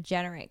order to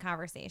generate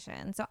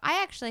conversation. So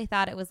I actually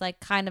thought it was like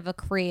kind of a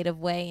creative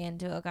way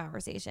into a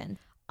conversation.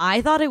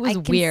 I thought it was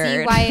weird. I can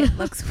see why it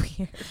looks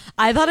weird.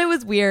 I thought it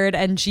was weird,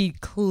 and she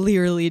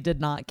clearly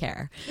did not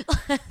care.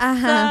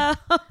 So.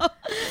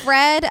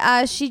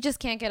 Fred, she just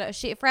can't get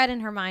it. Fred,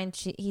 in her mind,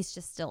 he's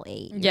just still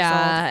 8 years old,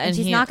 and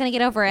she's not going to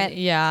get over it.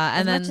 Yeah,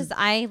 and as much as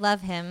I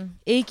love him.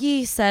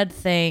 Iggy said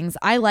things.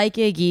 I like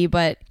Iggy,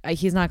 but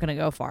he's not going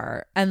to go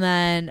far. And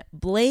then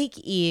Blake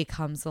E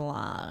comes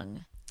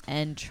along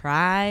and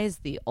tries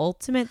the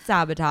ultimate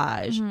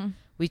sabotage. Mm-hmm.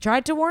 We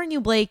tried to warn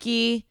you,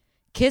 Blakey.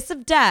 Kiss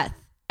of death.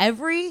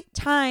 Every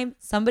time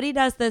somebody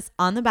does this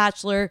on The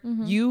Bachelor,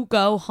 you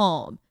go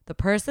home. The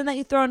person that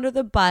you throw under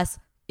the bus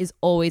is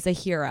always a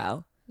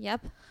hero.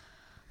 Yep.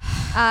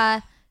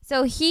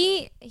 So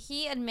he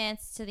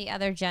admits to the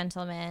other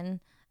gentleman,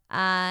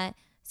 and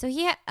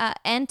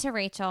to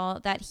Rachel,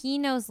 that he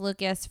knows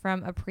Lucas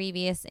from a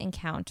previous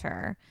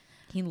encounter.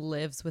 He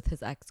lives with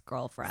his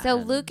ex-girlfriend. So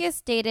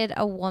Lucas dated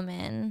a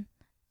woman,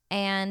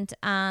 and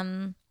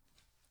then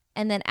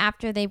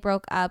after they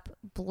broke up,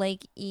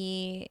 Blake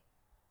E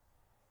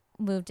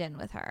moved in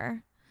with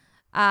her.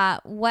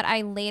 What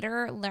I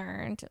later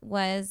learned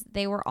was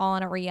they were all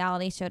on a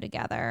reality show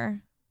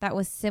together that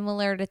was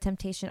similar to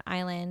Temptation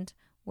Island,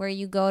 where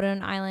you go to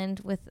an island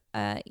with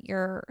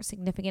your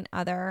significant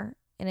other,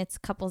 and it's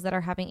couples that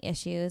are having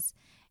issues,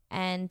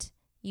 and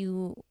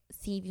you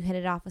see if you hit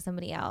it off with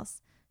somebody else.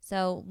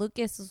 So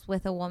Lucas was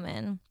with a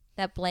woman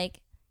that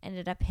Blake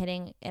ended up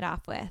hitting it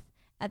off with.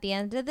 At the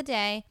end of the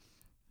day,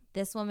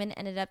 this woman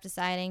ended up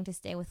deciding to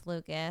stay with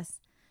Lucas.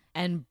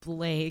 And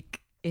Blake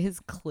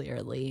is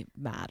clearly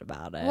mad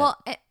about it. Well,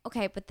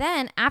 okay, but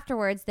then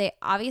afterwards, they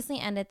obviously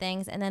ended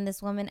things, and then this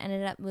woman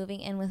ended up moving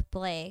in with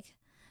Blake,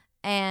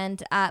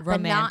 and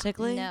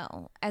romantically,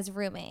 as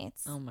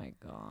roommates. Oh my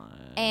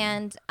god!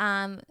 And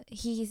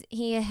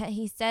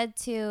he said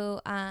to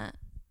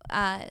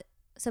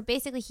so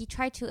basically he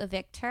tried to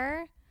evict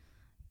her.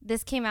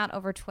 This came out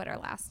over Twitter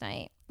last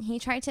night. He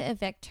tried to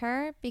evict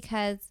her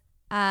because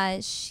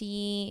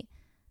she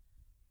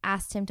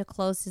asked him to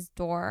close his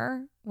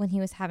door when he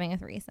was having a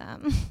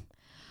threesome.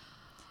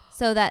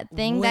 So that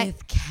thing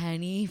with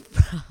Kenny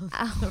from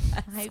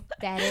I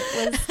bet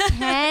it was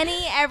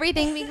Kenny.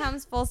 Everything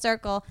becomes full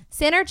circle.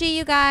 Synergy,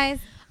 you guys.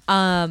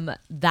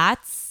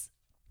 That's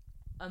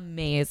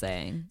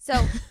Amazing.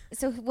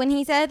 So when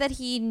he said that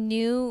he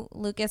knew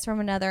Lucas from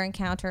another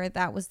encounter,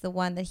 that was the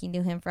one that he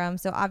knew him from.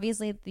 So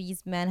obviously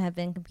these men have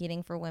been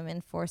competing for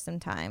women for some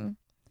time.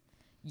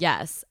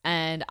 Yes,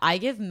 and I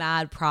give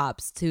mad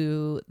props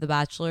to the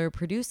Bachelor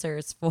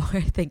producers for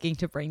thinking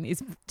to bring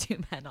these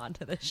two men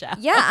onto the show.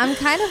 Yeah,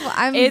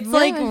 it's really,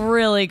 like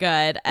really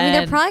good. I mean,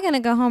 they're probably going to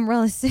go home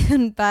really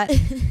soon, but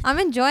I'm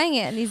enjoying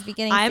it in these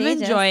beginning stages. I'm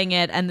enjoying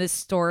it, and this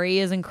story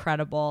is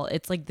incredible.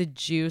 It's like the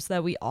juice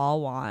that we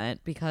all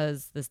want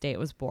because this date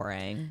was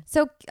boring.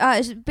 So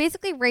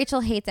basically,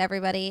 Rachel hates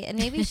everybody, and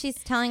maybe she's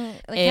telling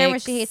the camera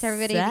she hates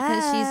everybody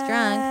because she's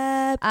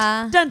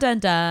drunk. Dun dun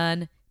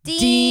dun.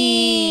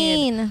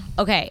 Dean.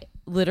 Okay,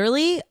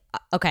 literally.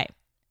 Okay,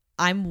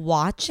 I'm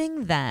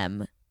watching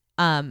them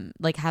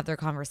like have their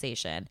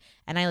conversation,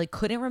 and I like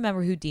couldn't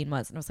remember who Dean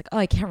was, and I was like, oh,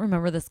 I can't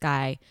remember this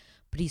guy,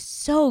 but he's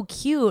so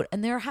cute,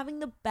 and they're having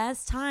the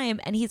best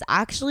time, and he's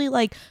actually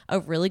like a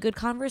really good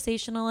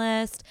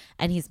conversationalist,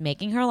 and he's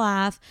making her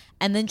laugh.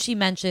 And then she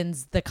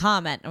mentions the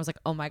comment, and I was like,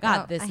 oh my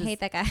god, I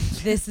hate that guy.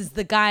 This is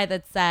the guy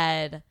that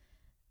said,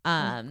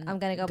 I'm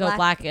gonna go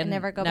black and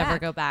never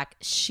go back.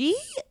 She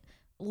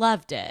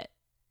loved it.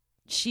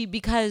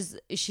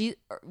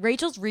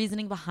 Rachel's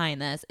reasoning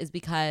behind this is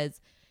because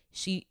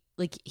he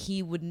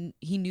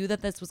knew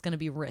that this was going to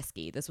be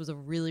risky. This was a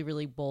really,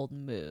 really bold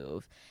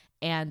move,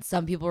 and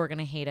some people were going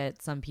to hate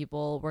it, some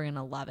people were going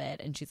to love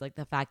it, and she's like,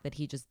 the fact that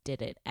he just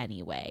did it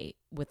anyway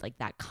with like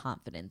that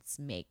confidence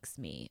makes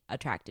me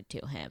attracted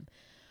to him,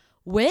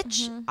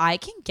 which I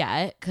can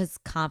get because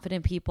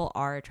confident people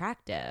are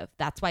attractive.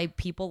 That's why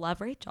people love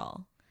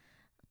Rachel.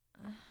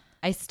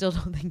 I still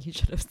don't think you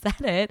should have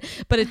said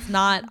it, but it's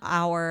not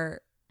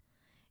our.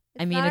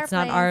 It's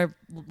not our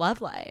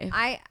love life.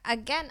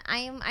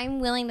 I'm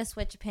willing to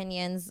switch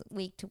opinions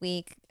week to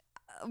week.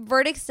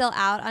 Verdict's still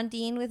out on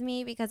Dean with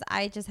me because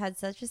I just had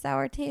such a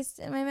sour taste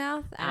in my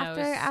mouth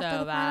after the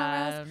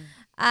final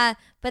rose.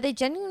 But they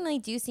genuinely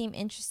do seem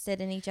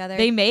interested in each other.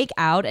 They make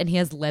out, and he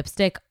has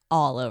lipstick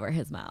all over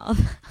his mouth.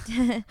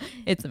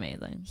 It's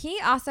amazing. He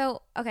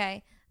also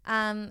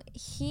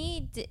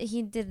he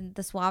did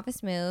the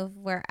suavest move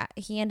where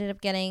he ended up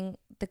getting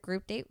the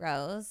group date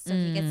rose, so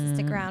he gets to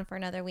stick around for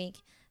another week.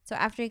 So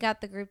after he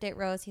got the group date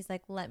rose, he's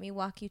like, let me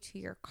walk you to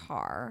your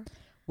car,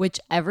 which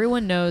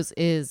everyone knows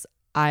is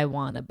I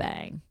wanna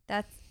bang.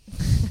 That's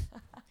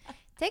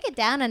take it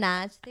down a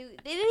notch. They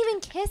didn't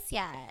even kiss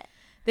yet.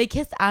 They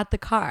kissed at the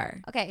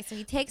car. Okay, so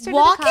he takes her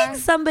walking to the car.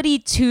 Somebody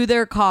to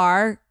their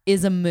car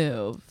is a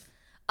move.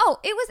 Oh,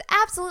 it was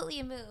absolutely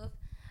a move.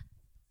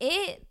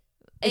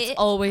 It's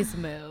always a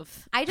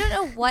move. I don't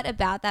know what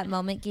about that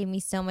moment gave me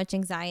so much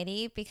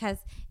anxiety because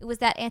it was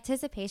that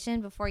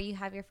anticipation before you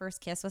have your first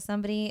kiss with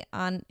somebody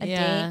on a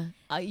date.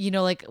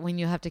 Like when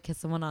you have to kiss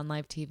someone on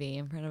live TV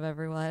in front of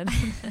everyone.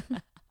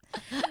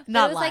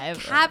 Not live. It was like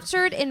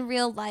captured in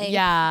real life.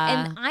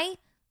 Yeah. And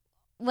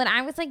when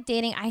I was like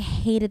dating, I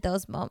hated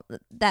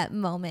that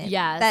moment.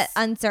 Yes. That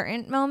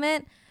uncertain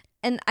moment.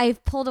 And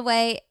I've pulled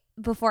away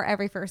before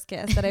every first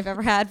kiss that I've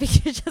ever had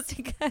because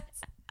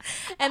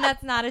and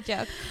that's not a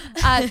joke.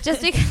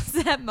 Just because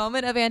that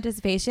moment of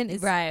anticipation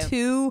is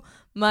too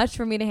much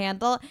for me to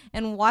handle.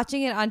 And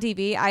watching it on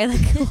TV, I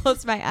like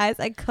closed my eyes.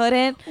 I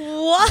couldn't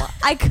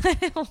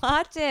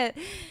watch it.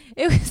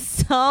 It was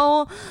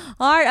so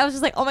hard. I was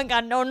just like, oh my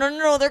God,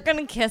 no, they're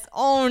gonna kiss.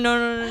 Oh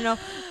no.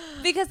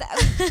 Because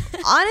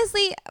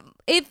honestly,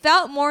 it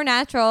felt more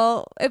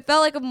natural. It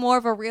felt like more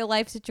of a real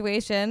life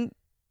situation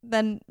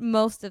than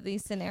most of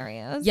these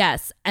scenarios.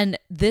 Yes. And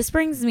this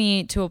brings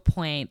me to a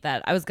point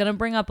that I was going to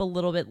bring up a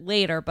little bit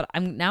later, but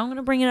I'm going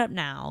to bring it up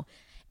now,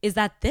 is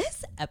that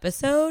this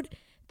episode,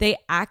 they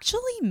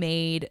actually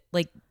made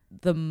like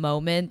the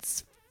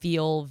moments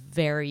feel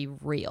very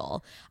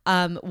real.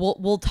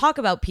 We'll talk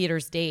about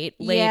Peter's date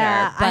later.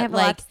 Yeah, but I have a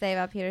lot to say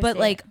about Peter's date. But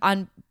like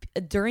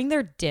during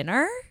their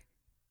dinner,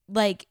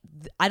 like,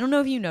 I don't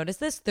know if you noticed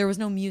this, there was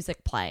no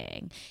music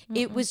playing.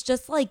 It was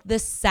just like the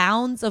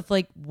sounds of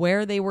like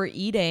where they were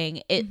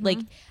eating. It like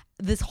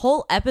this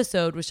whole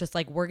episode was just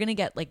like, we're gonna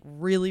get like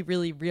really,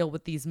 really real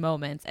with these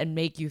moments and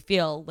make you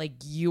feel like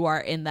you are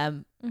in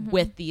them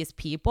with these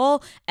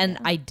people. And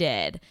I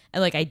did.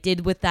 And like I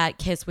did with that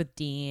kiss with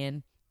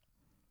Dean.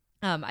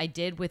 I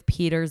did with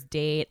Peter's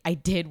date. I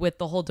did with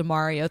the whole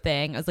DeMario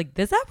thing. I was like,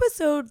 this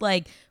episode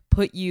like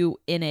put you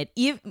in it,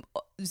 even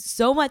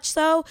so much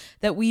so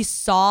that we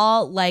saw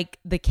like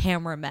the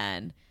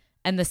cameramen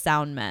and the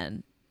sound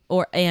men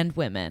and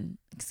women,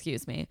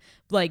 excuse me,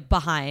 like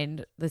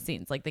behind the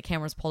scenes, like the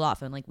cameras pulled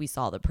off and like we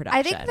saw the production.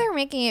 I think they're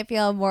making it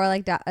feel more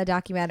like a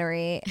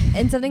documentary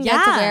and something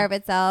that's aware of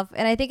itself.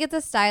 And I think it's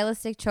a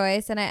stylistic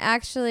choice. And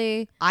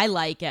I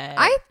like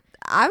it.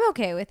 I'm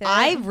okay with it.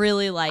 I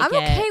really like it.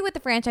 I'm okay with the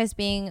franchise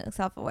being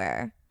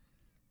self-aware.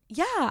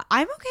 Yeah,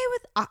 I'm okay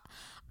with.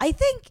 I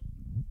think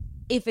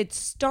if it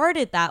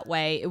started that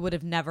way, it would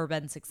have never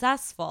been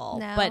successful.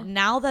 No. But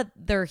now that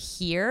they're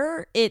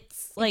here,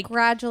 it's like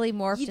gradually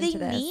morphed into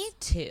this. They need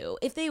to.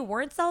 If they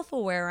weren't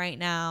self-aware right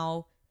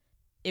now,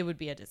 it would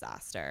be a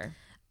disaster.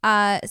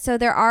 So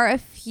there are a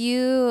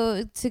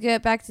few, to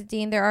get back to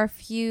Dean, there are a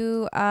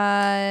few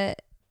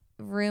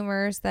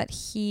rumors that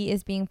he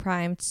is being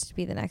primed to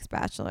be the next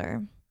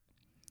Bachelor.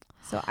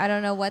 So I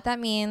don't know what that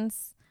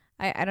means.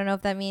 I don't know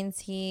if that means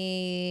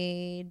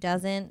he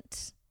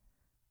doesn't.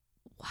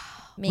 Wow.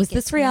 Was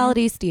this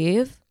reality,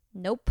 Steve?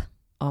 Nope.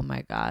 Oh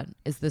my God.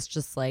 Is this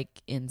just like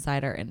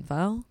insider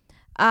info?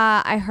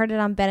 I heard it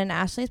on Ben and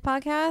Ashley's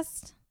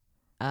podcast.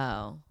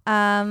 Oh.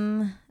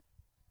 And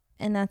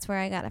that's where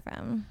I got it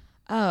from.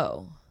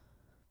 Oh.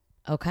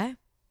 Okay.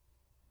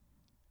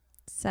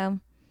 So.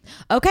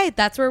 Okay,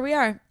 that's where we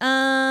are.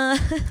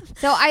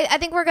 So I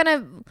think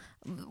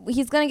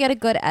he's gonna get a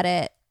good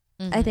edit.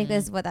 Mm-hmm. I think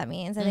this is what that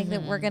means. I think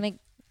that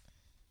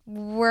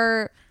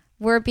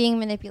we're being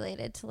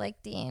manipulated to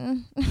like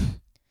Dean.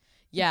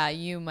 Yeah,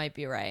 you might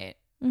be right.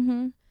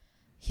 Mm-hmm.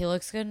 He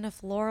looks good in a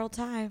floral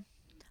tie.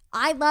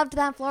 I loved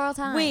that floral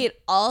tie. Wait,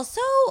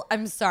 also,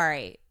 I'm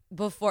sorry.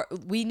 Before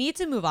we need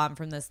to move on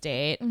from this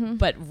date,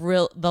 but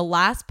the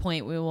last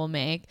point we will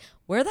make,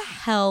 where the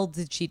hell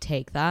did she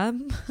take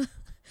them?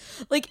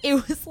 Like, it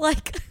was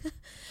like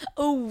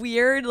a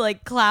weird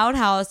like cloud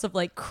house of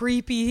like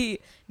creepy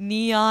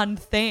neon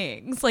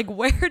things. Like,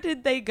 where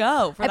did they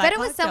go for I that bet it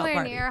was somewhere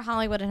party? near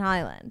Hollywood and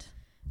Highland.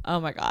 Oh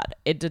my God,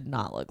 it did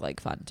not look like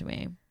fun to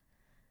me.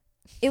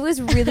 It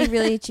was really,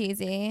 really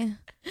cheesy.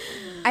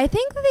 I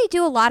think that they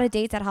do a lot of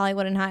dates at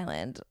Hollywood and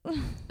Highland.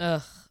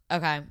 Ugh.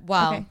 Okay.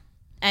 Well, okay.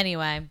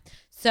 Anyway,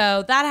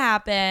 so that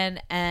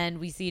happened, and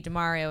we see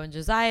Demario and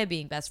Josiah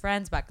being best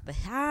friends back at the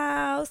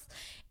house.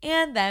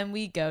 And then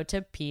we go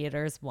to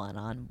Peter's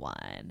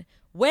one-on-one,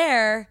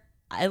 where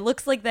it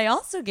looks like they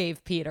also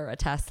gave Peter a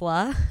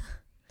Tesla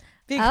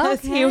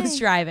because he was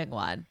driving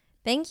one.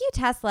 Thank you,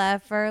 Tesla,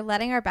 for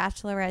letting our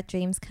Bachelorette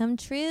dreams come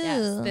true.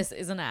 Yes, this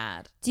is an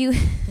ad. Do you...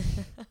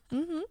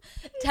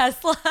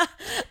 Tesla.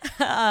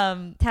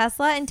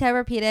 Tesla and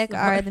Tempur-Pedic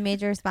are the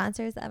major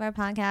sponsors of our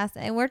podcast,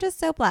 and we're just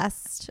so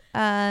blessed.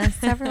 So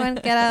everyone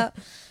go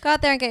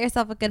out there and get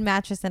yourself a good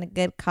mattress and a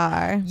good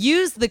car.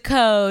 Use the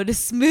code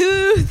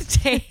Smooth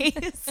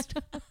Taste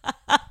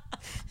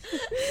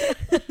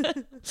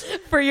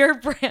for your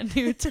brand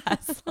new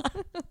Tesla.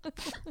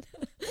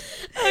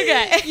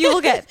 Okay. You will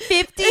get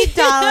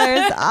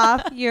 $50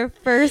 off your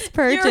first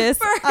purchase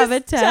of a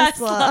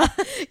Tesla.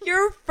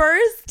 Your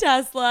first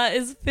Tesla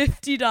is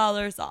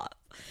 $50 off.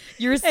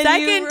 Your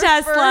second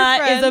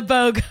Tesla is a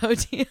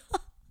BOGO deal.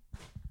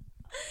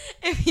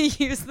 If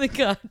you use the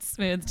code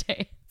Smooth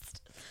Taste.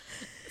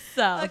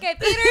 So. Okay,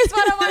 Peter's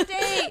one-on-one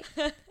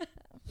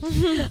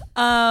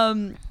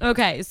date.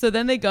 Okay, so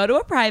then they go to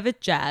a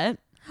private jet.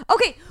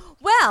 Okay.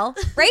 Well,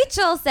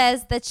 Rachel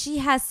says that she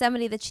has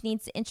somebody that she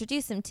needs to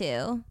introduce him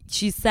to.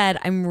 She said,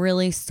 I'm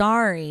really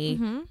sorry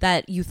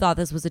that you thought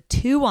this was a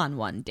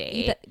 2-on-1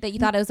 date. That you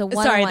thought it was a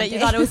 1-on-1 date. Sorry, that you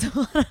thought it was a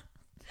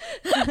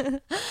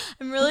 1-on-1.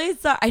 I'm really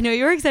sorry. I know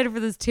you were excited for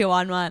this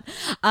 2-on-1.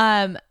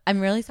 I'm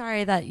really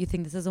sorry that you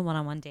think this is a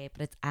 1-on-1 date,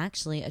 but it's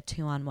actually a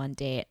 2-on-1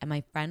 date. And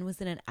my friend was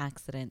in an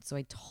accident, so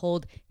I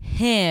told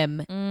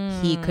him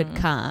he could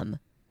come.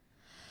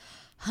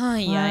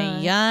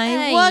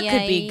 What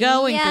could be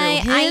going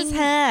through his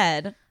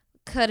head?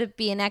 Could it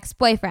be an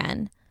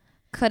ex-boyfriend?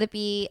 Could it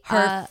be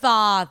her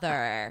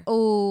father?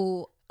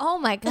 Oh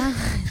my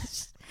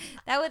gosh.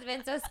 That would have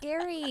been so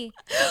scary.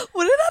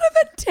 Wouldn't that have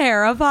been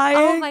terrifying?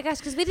 Oh my gosh,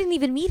 because we didn't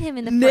even meet him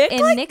in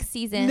Nick's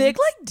season. Nick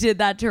did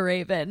that to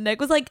Raven. Nick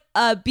was like,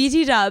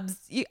 BT Dubs,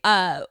 you're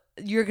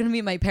going to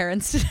meet my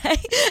parents today.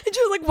 And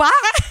she was like,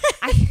 what?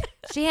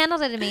 She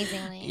handled it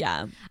amazingly.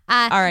 Yeah.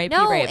 All right.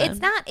 No, Raven. it's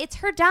not. It's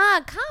her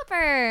dog,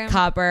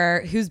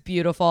 Copper, who's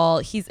beautiful.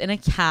 He's in a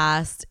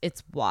cast.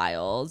 It's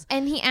wild.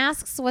 And he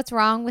asks what's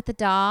wrong with the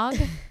dog.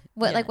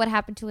 What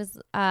happened to his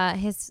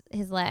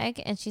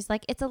leg? And she's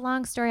like, it's a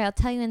long story. I'll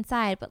tell you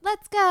inside, but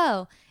let's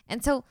go.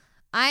 And so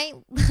I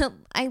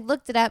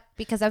looked it up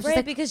because I was just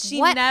like, because she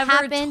what never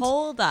happened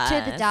told us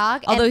to the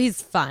dog? Although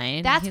he's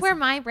fine. That's where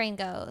my brain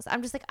goes.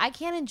 I'm just like, I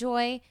can't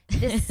enjoy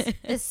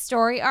this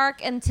story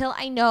arc until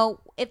I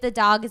know if the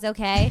dog is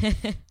okay.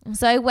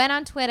 So I went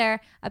on Twitter.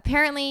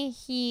 Apparently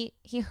he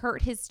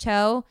hurt his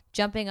toe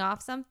jumping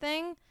off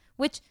something,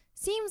 which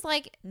seems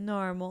like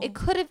normal. It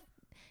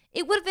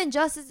would have been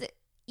just as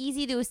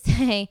easy to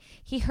say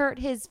he hurt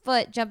his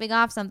foot jumping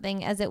off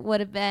something as it would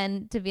have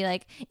been to be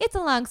like, it's a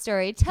long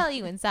story, tell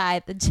you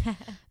inside the jet.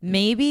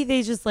 Maybe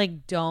they just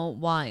like don't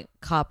want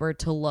Copper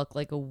to look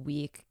like a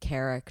weak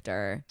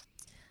character.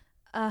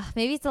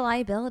 Maybe it's a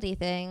liability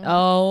thing.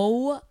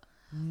 Oh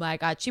my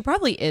God, she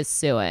probably is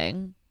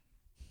suing.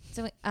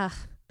 So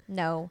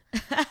no.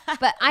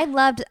 But I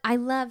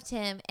loved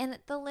him, and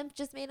the limp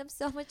just made him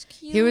so much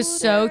cuter. He was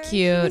so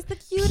cute. He was the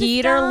cutest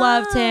Peter dog.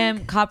 loved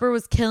him. Copper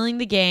was killing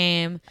the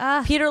game.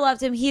 Peter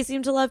loved him. He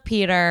seemed to love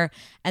Peter.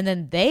 And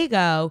then they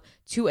go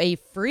to a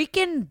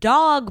freaking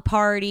dog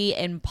party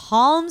in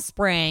Palm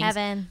Springs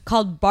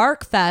called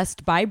Bark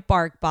Fest by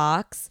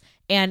BarkBox.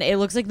 And it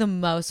looks like the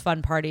most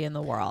fun party in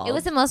the world. It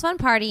was the most fun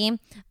party.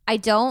 I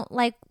don't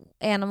like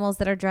animals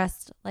that are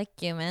dressed like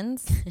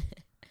humans.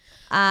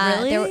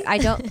 Really?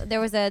 There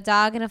was a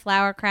dog in a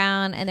flower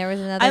crown, and there was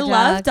another. I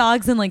love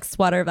dogs in like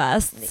sweater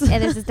vests.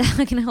 And there's a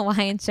dog in a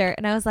Hawaiian shirt,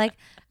 and I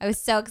was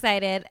so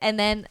excited, and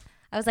then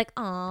I was like,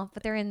 "Oh,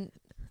 but they're in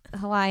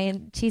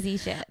Hawaiian cheesy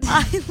shit."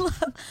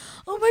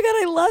 Oh my god,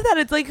 I love that.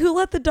 It's like, who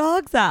let the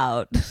dogs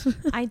out?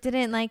 I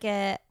didn't like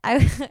it.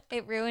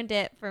 It ruined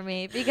it for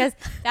me because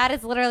that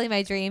is literally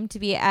my dream, to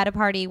be at a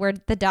party where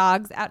the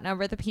dogs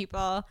outnumber the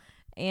people.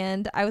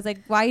 And I was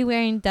like, why are you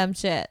wearing dumb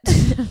shit?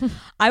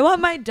 I want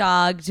my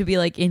dog to be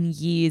like in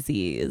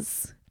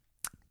Yeezys.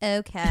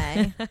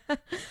 Okay.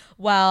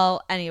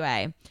 Well,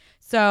 anyway.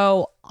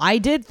 So I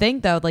did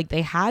think though, like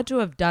they had to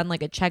have done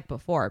like a check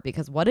before,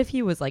 because what if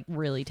he was like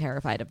really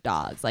terrified of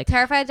dogs? Like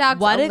terrified of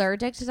dogs,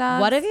 allergic to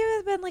dogs? What if he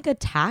had been like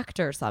attacked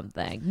or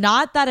something?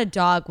 Not that a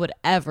dog would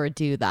ever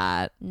do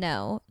that.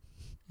 No.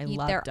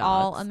 They're dogs.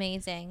 All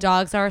amazing.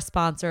 Dogs are a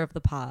sponsor of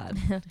the pod.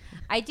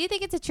 I do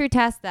think it's a true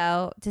test,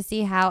 though, to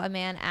see how a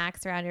man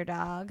acts around your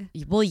dog.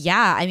 Well,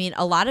 yeah. I mean,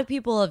 a lot of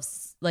people have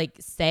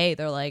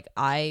they're like,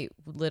 I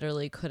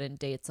literally couldn't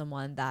date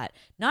someone that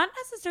not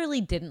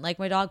necessarily didn't like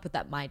my dog, but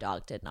that my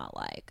dog did not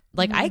like.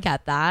 Like, I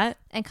get that.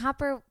 And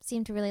Copper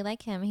seemed to really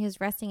like him. He was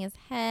resting his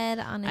head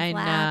on his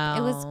lap.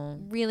 Know. It was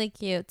really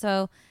cute.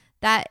 So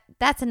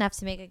that's enough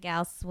to make a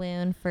gal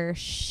swoon for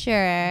sure.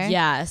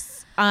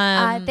 Yes.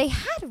 They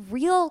had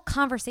real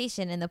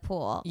conversation in the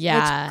pool.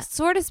 Yeah. Which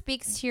sort of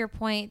speaks to your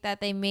point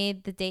that they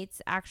made the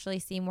dates actually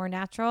seem more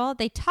natural.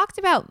 They talked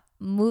about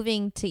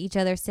moving to each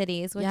other's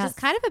cities, which is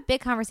kind of a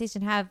big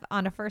conversation to have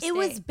on a first date. It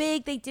was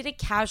big. They did it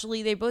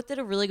casually. They both did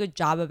a really good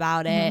job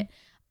about it.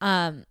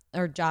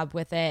 Or job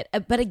with it.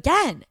 But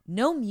again,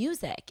 no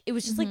music. It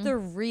was just like the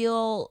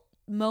real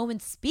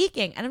moment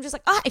speaking, and I'm just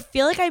like, I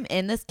feel like I'm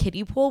in this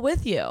kiddie pool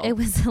with you. It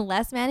was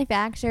less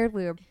manufactured.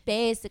 We were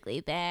basically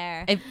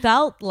there. It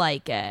felt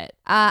like it.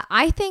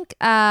 I think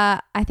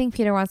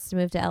Peter wants to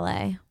move to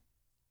LA.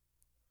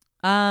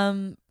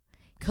 He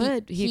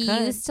could.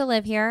 used to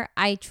live here.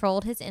 I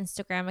trolled his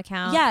Instagram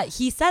account. Yeah,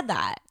 he said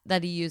that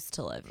he used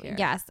to live here.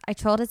 Yes, I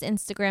trolled his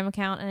Instagram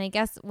account, and I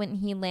guess when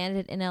he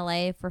landed in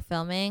LA for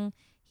filming,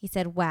 he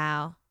said,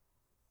 "Wow,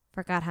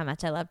 forgot how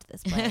much I loved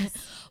this place."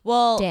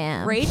 Well,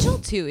 damn. Rachel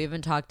too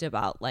even talked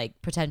about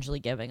like potentially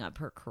giving up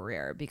her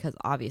career, because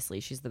obviously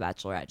she's the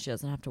Bachelorette. She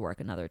doesn't have to work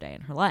another day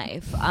in her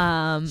life.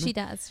 She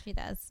does.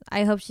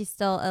 I hope she's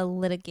still a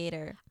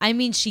litigator. I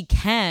mean, she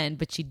can,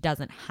 but she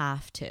doesn't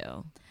have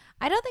to.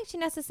 I don't think she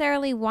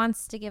necessarily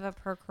wants to give up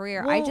her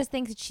career. Well, I just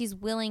think that she's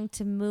willing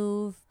to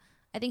move.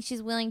 I think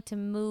she's willing to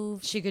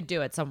move. She could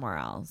do it somewhere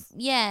else.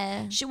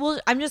 Yeah.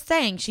 I'm just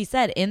saying, she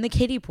said in the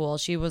kiddie pool,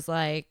 she was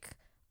like,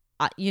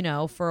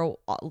 for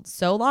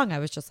so long, I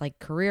was just like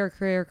career.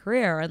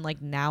 And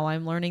like now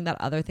I'm learning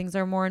that other things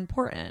are more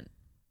important.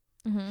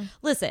 Mm-hmm.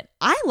 Listen,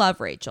 I love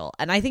Rachel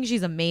and I think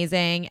she's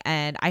amazing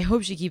and I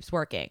hope she keeps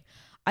working.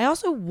 I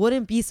also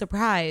wouldn't be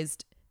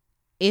surprised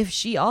if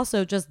she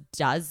also just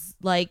does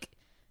like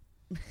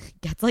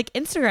gets like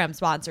Instagram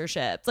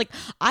sponsorships. Like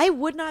I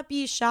would not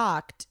be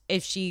shocked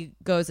if she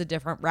goes a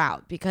different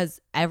route,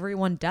 because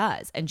everyone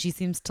does. And she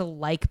seems to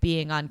like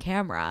being on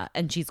camera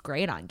and she's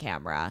great on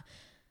camera.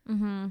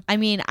 Mm-hmm. I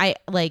mean,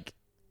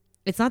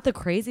 it's not the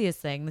craziest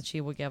thing that she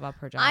would give up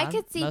her job. I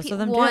could see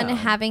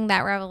having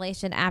that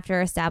revelation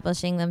after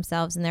establishing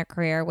themselves in their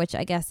career, which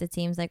I guess it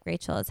seems like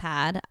Rachel has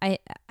had. I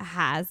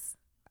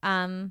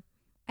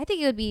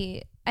think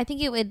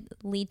it would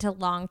lead to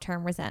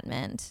long-term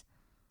resentment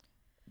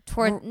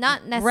toward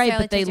not necessarily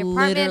but they your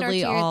department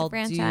literally or to all the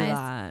franchise. do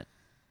that.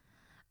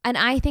 And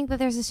I think that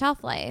there's a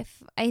shelf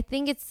life. I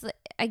think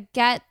I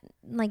get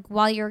like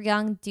while you're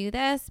young, do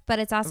this, but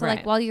it's also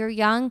like while you're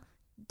young,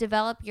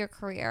 develop your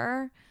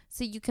career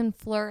so you can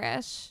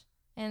flourish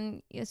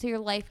and so your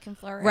life can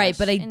flourish. Right,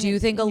 but I do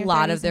think a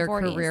lot of their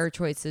 40s. career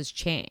choices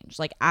change.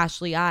 Like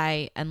Ashley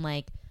I and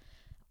like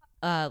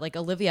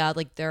Olivia,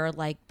 like they're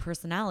like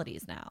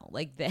personalities now.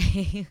 Like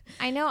they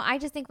I know, I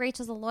just think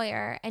Rachel's a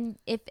lawyer, and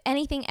if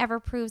anything ever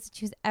proves that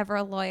she was ever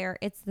a lawyer,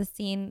 it's the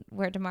scene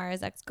where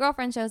Damara's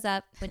ex-girlfriend shows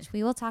up, which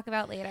we will talk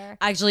about later.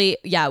 Actually,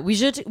 yeah, we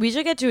should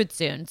get to it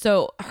soon.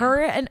 So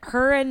her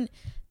and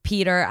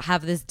Peter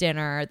have this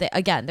dinner.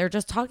 They're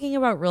just talking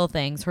about real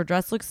things. Her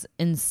dress looks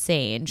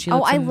insane. She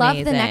looks amazing. Love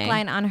the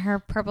neckline on her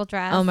purple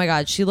dress. Oh my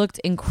god, she looked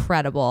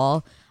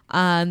incredible.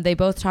 They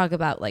both talk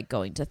about like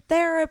going to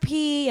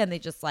therapy, and they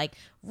just like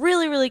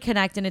really, really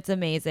connect, and it's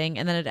amazing.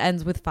 And then it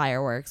ends with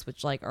fireworks,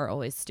 which like are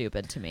always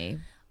stupid to me.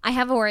 I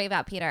have a worry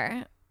about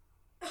Peter.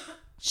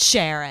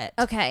 Share it.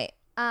 Okay.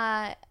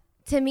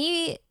 To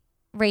me,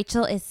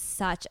 Rachel is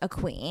such a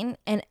queen,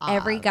 and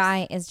every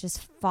guy is just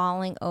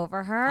falling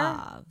over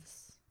her.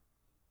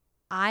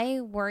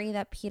 I worry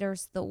that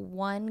Peter's the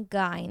one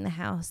guy in the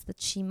house that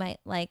she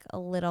might like a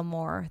little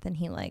more than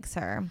he likes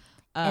her.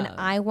 And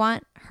I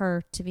want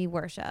her to be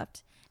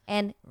worshipped.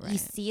 And you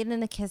see it in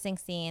the kissing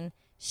scene.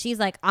 She's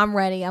like, I'm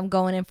ready. I'm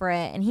going in for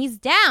it. And he's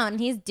down.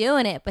 He's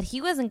doing it. But he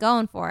wasn't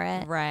going for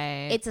it.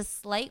 Right. It's a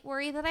slight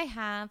worry that I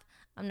have.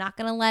 I'm not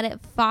going to let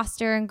it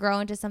foster and grow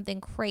into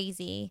something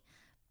crazy.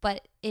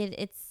 But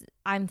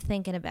I'm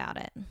thinking about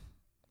it.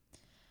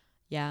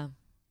 Yeah.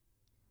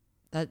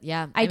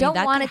 I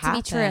don't want it to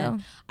be true.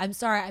 I'm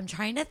sorry. I'm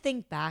trying to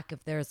think back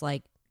if there's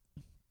like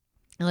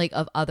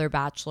of other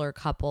bachelor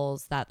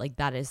couples that like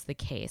that is the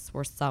case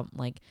where some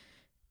like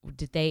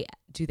do they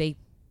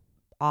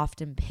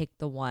often pick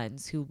the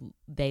ones who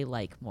they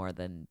like more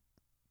than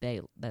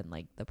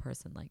like the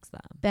person likes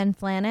them. Ben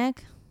Flajnik.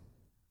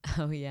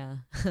 Oh yeah.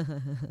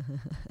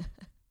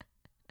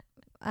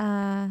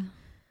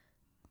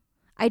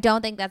 I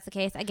don't think that's the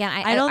case. Again,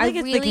 I don't think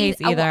it's the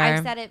case either.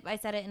 I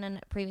said it in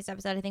a previous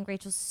episode. I think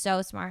Rachel's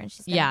so smart, and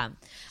she's gonna,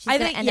 I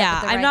think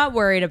I'm not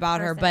worried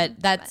about her, but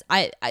that's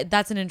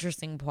an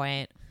interesting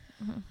point.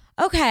 Mm-hmm.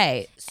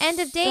 Okay, end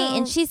of date,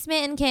 and she's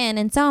smitten Ken,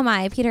 and so am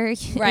I. Peter,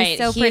 right?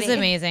 So he's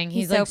amazing.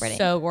 He's like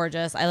so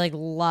gorgeous. I like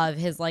love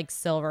his like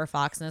silver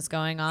foxness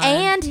going on,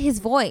 and his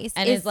voice,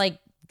 and his like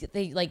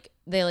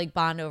they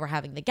bond over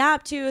having the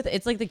gap tooth.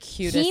 It's like the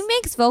cutest. He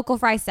makes vocal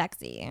fry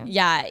sexy.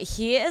 Yeah,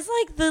 he is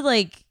like the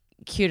like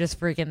cutest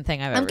freaking thing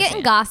I've ever seen. I'm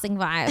getting Gosling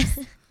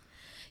vibes.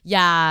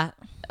 Yeah.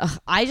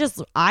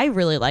 I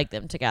really like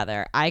them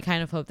together. I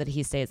kind of hope that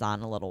he stays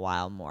on a little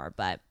while more,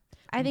 but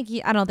I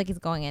don't think he's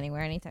going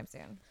anywhere anytime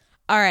soon.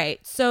 All right.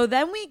 So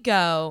then we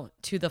go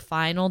to the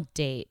final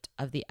date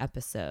of the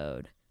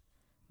episode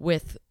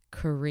with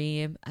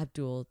Kareem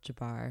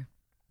Abdul-Jabbar,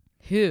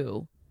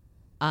 who,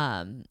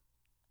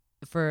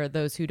 for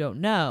those who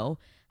don't know,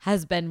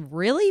 has been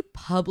really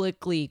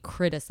publicly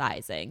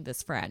criticizing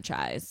this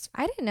franchise.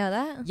 I didn't know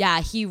that.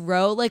 Yeah, he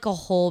wrote like a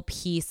whole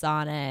piece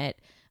on it.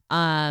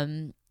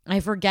 I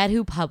forget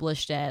who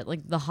published it,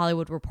 like the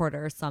Hollywood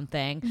Reporter or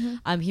something.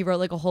 Mm-hmm. He wrote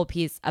like a whole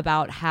piece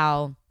about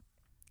how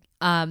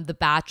The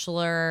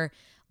Bachelor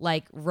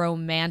like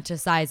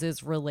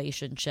romanticizes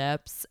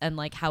relationships and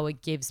like how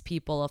it gives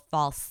people a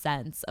false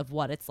sense of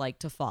what it's like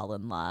to fall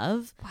in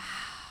love.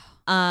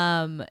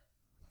 Wow.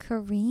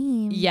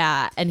 Kareem.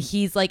 Yeah, and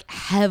he's like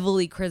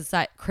heavily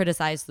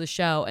criticized the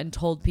show and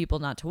told people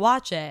not to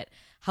watch it.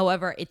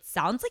 However, it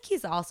sounds like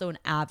he's also an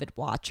avid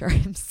watcher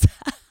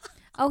himself.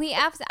 Oh,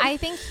 I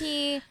think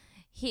he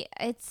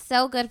it's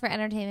so good for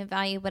entertainment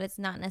value, but it's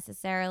not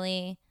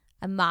necessarily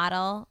a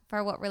model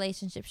for what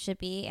relationships should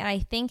be. And I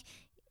think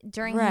he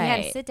had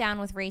a sit down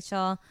with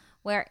Rachel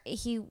where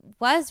he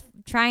was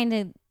trying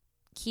to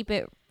keep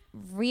it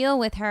real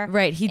with her.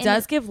 Right. He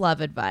does give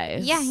love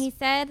advice. Yeah, he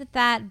said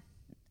that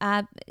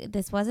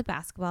this was a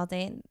basketball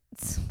date.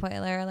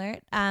 Spoiler alert.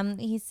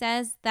 He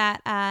says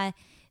that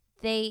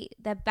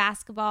that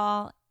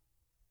basketball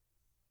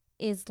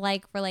is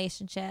like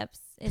relationships.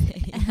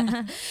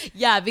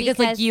 Yeah, because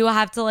like you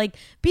have to like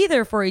be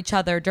there for each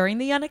other during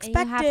the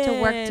unexpected. You have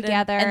to work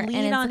together and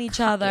lean on each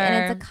other.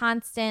 And it's a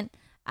constant.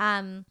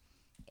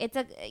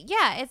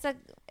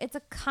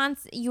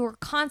 You're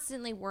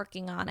constantly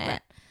working on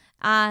it.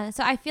 Right.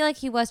 So I feel like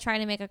he was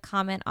trying to make a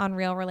comment on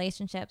real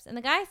relationships, and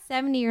the guy's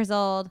 70 years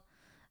old.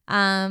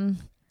 And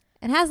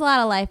has a lot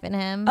of life in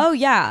him. Oh,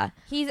 yeah.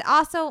 He's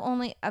also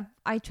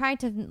I tried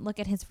to look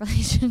at his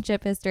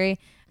relationship history.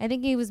 I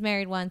think he was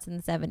married once in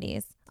the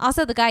 70s.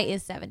 Also, the guy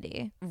is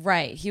 70.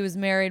 Right. He was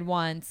married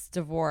once,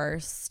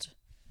 divorced,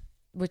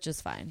 which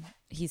is fine.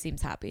 He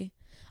seems happy.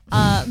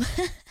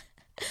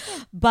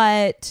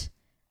 But,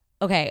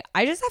 okay,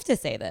 I just have to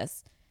say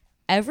this.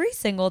 Every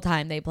single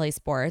time they play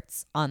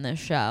sports on this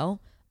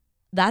show,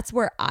 that's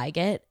where I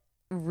get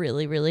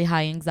really, really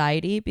high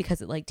anxiety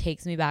because it like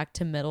takes me back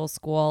to middle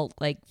school,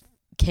 like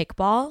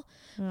kickball,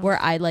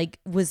 where I like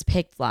was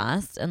picked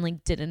last and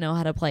like didn't know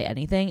how to play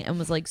anything and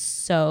was like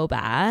so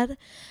bad.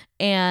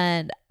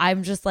 And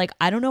I'm just like,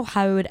 I don't know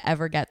how I would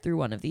ever get through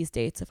one of these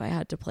dates if I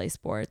had to play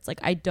sports. Like,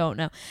 I don't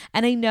know.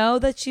 And I know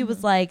that she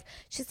was like,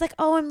 she's like,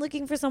 oh, I'm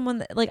looking for someone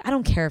that, like, I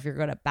don't care if you're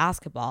good at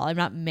basketball. I'm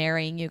not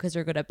marrying you because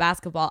you're good at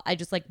basketball. I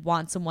just like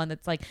want someone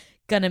that's like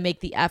gonna make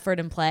the effort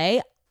and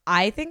play.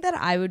 I think that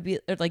I would be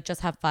like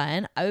just have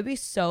fun. I would be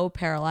so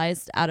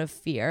paralyzed out of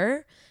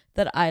fear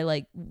that I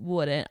like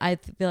wouldn't. I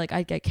feel like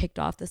I'd get kicked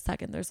off the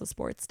second there's a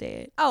sports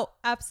date. Oh,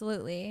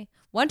 absolutely.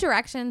 One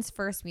Direction's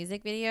first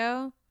music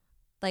video,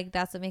 like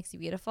That's What Makes You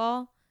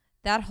Beautiful.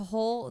 The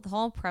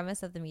whole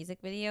premise of the music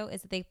video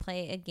is that they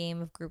play a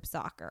game of group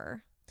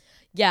soccer.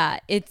 Yeah,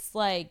 it's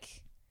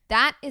like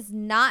that is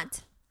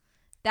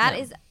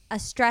a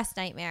stress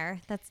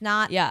nightmare. That's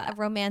not a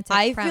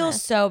romantic premise. Feel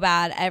so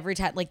bad every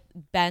time, like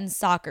Ben's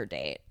soccer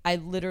date. I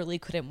literally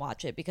couldn't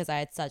watch it because I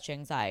had such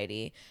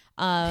anxiety.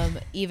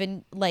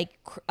 Even like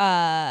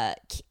Caitlin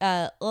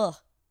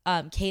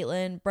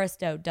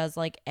Bristow does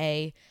like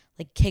a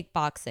like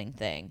kickboxing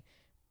thing.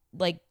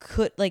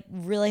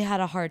 Really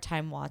had a hard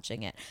time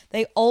watching it.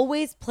 They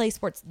always play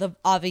sports.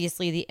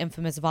 Obviously the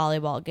infamous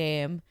volleyball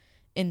game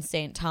in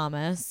St.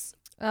 Thomas.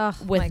 Oh,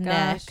 with my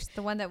gosh. Nick.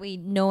 The one that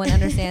no one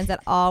understands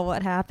at all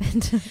what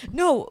happened.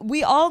 No,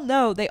 we all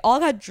know. They all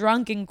got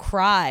drunk and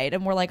cried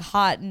and were like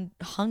hot and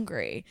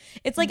hungry.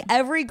 It's like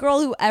every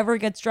girl who ever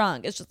gets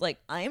drunk, it's just like,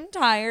 I'm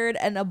tired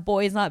and a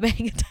boy's not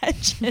paying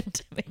attention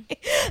to me.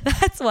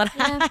 That's what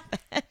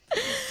happened.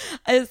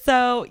 And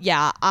so,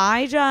 yeah,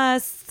 I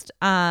just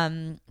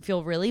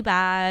feel really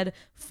bad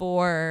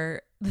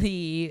for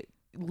the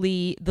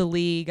the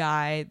Lee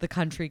guy, the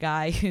country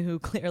guy who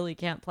clearly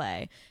can't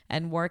play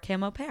and wore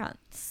camo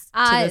pants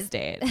to this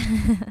date.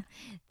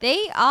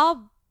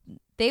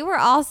 They were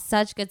all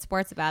such good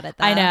sports about it,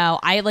 though. I know.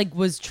 I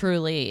was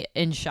truly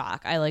in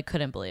shock. I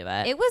couldn't believe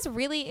it. It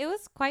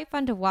was quite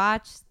fun to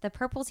watch. The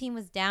purple team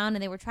was down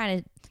and they were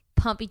trying to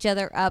pump each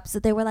other up. So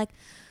they were like,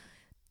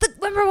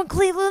 remember when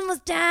Cleveland was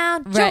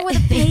down? Remember when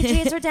the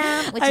Patriots were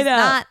down? Which is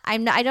not. I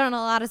don't know a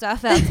lot about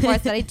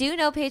sports, but I do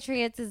know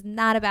Patriots is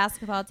not a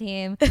basketball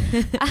team.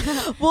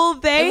 Well,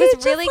 it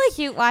was really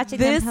cute watching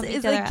them pump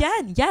each other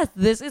up. Yes,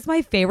 this is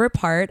my favorite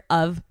part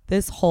of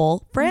this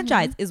whole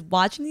franchise is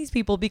watching these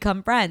people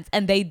become friends.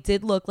 And they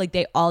did look like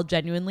they all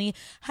genuinely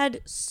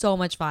had so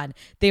much fun.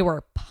 They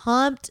were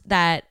pumped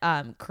that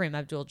Kareem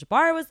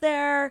Abdul-Jabbar was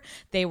there.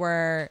 They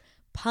were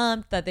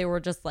pumped that they were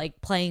just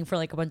playing for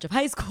a bunch of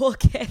high school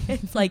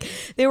kids.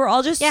 They were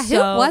all just who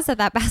was at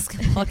that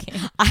basketball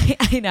game?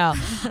 I know.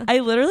 I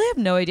literally have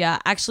no idea.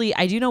 Actually,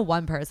 I do know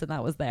one person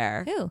that was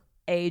there. Who?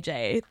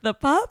 AJ the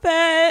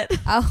puppet.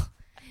 Oh,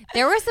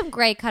 there were some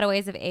great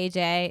cutaways of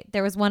AJ.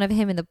 There was one of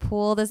him in the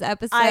pool this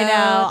episode. I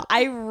know.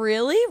 I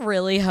really,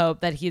 really hope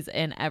that he's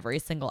in every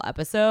single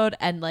episode.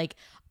 And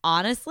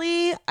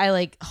honestly,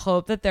 I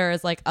hope that there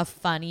is a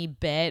funny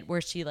bit where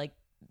she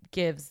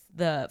gives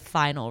the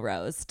final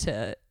rose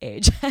to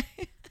AJ.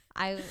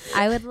 I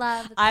would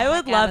love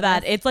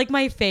that. It's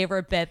my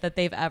favorite bit that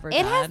they've ever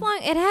done.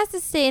 It has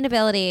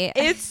sustainability.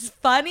 It's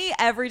funny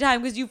every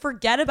time because you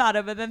forget about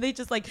him and then they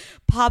just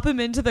pop him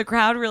into the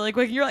crowd really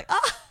quick and you're like,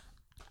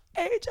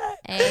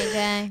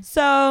 AJ.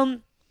 So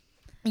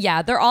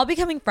yeah, they're all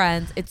becoming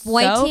friends. It's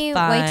white so team.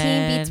 fun. White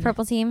team beats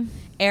purple team.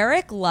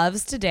 Eric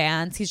loves to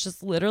dance. He's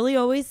just literally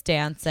always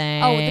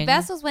dancing. Oh, the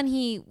best was when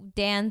he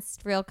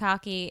danced real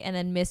cocky and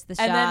then missed the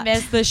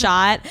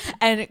shot.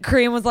 And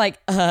Kareem was like,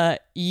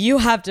 you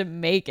have to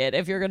make it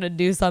if you're going to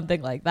do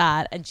something like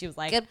that. And she was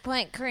like, good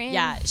point, Kareem.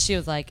 Yeah, she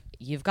was like,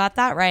 you've got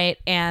that right.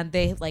 And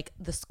they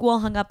the school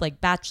hung up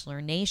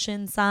Bachelor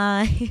Nation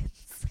signs.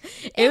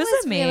 It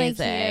was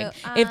amazing. Really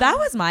cute. If that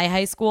was my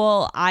high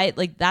school,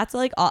 that's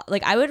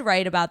I would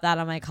write about that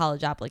on my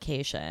college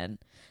application.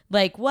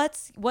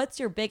 What's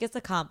your biggest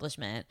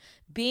accomplishment?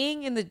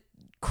 Being in the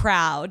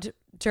crowd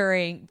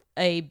during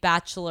a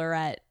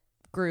bachelorette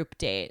group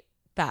date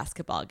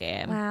basketball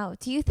game. Wow.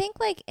 Do you think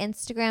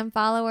Instagram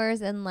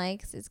followers and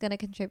likes is going to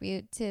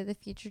contribute to the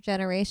future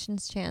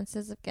generation's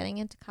chances of getting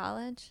into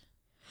college?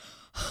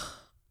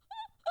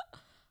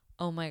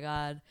 Oh my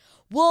God.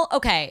 Well,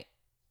 okay.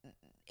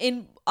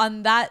 In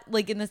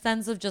the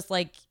sense of just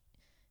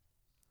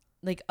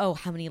oh,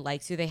 how many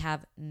likes do they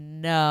have?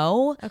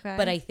 No. Okay.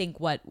 But I think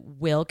what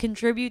will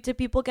contribute to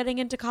people getting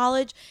into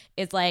college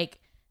is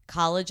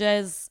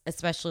colleges,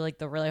 especially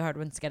the really hard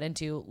ones to get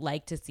into,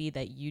 like to see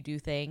that you do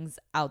things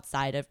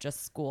outside of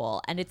just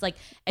school. And it's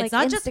it's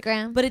not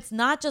Instagram. just, but it's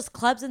not just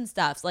clubs and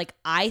stuff.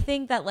 I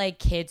think that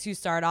kids who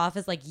start off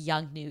as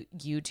young new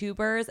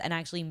YouTubers and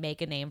actually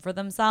make a name for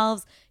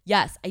themselves,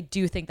 yes, I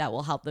do think that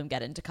will help them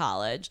get into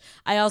college.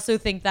 I also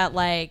think that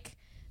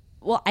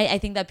I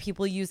think that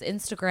people use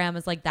Instagram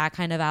as that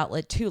kind of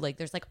outlet too.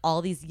 There's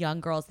all these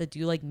young girls that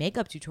do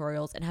makeup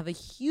tutorials and have a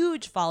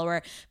huge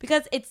follower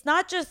because it's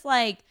not just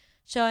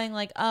showing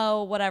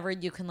oh, whatever,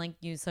 you can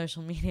use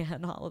social media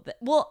and all of it.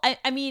 Well,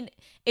 I mean,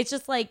 it's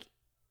just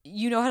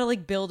you know how to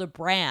build a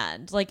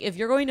brand. If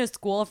you're going to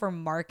school for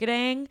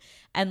marketing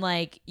and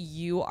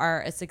you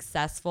are a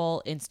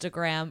successful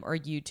Instagram or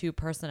YouTube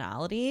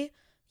personality,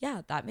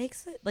 yeah, that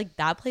makes it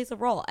that plays a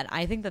role. And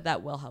I think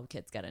that will help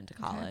kids get into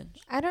college.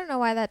 I don't know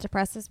why that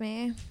depresses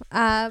me.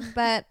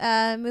 But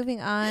moving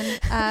on,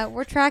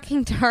 we're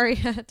tracking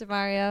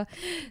Demario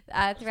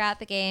throughout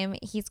the game.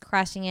 He's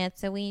crushing it.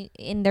 So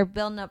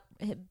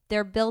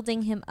they're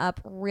building him up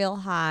real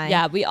high.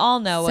 Yeah, we all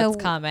know what's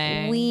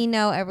coming. We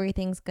know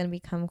everything's going to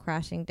come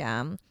crashing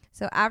down.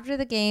 So after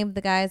the game,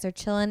 the guys are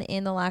chilling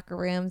in the locker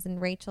rooms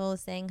and Rachel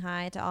is saying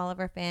hi to all of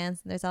her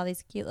fans. And there's all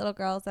these cute little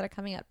girls that are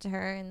coming up to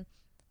her and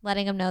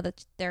letting them know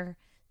that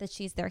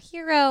she's their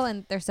hero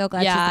and they're so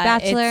glad she's the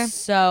Bachelor. It's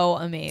so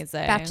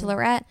amazing.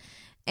 Bachelorette.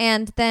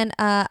 And then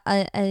a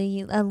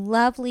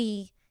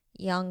lovely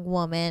young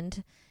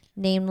woman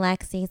named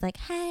Lexi is like,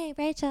 hey,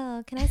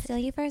 Rachel, can I steal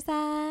you for a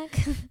sec?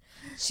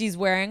 She's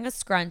wearing a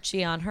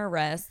scrunchie on her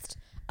wrist.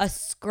 A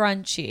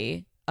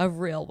scrunchie. A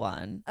real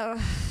one.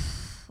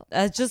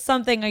 That's just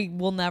something I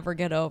will never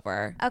get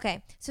over.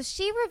 Okay. So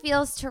she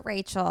reveals to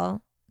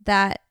Rachel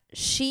that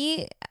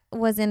she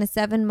was in a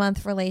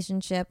 7-month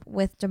relationship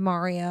with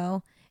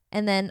Demario,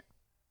 and then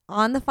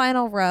after the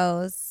final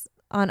rose,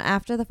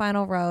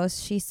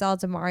 she saw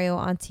Demario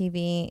on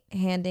TV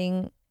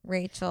handing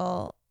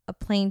Rachel a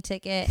plane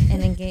ticket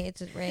and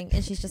engagement ring,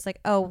 and she's just like,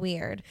 oh,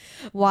 weird.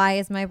 Why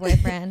is my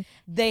boyfriend?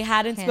 They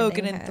hadn't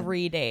spoken in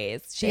 3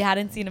 days. She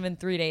hadn't seen him in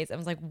 3 days. I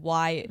was like,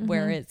 why? Mm-hmm.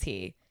 Where is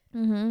he?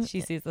 Mm-hmm.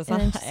 She sees this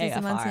on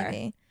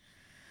AFR.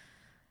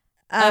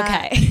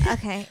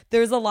 Okay.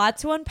 There's a lot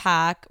to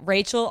unpack.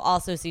 Rachel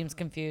also seems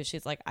confused.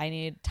 She's like, I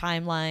need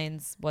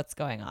timelines. What's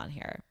going on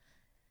here?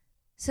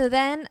 So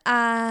then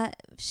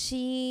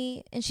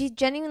she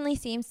genuinely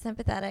seems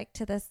sympathetic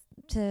to this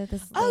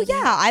oh lady,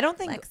 yeah, I don't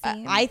think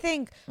Lexi. I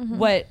think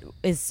what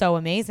is so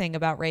amazing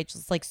about Rachel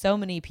is like so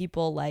many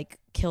people like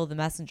kill the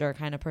messenger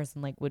kind of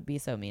person like would be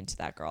so mean to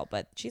that girl,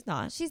 but she's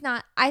not.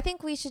 I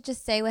think we should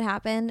just say what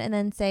happened and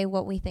then say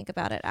what we think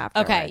about it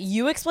afterwards. Okay,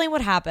 you explain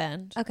what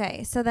happened.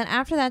 Okay, so then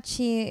after that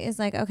she is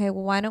like, okay,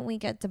 well, why don't we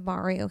get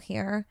DeMario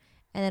here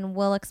and then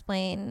we'll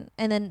explain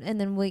and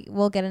then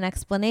we'll get an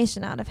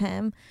explanation out of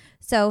him.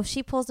 So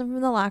she pulls him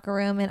from the locker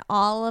room and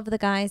all of the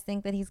guys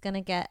think that he's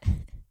gonna get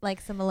like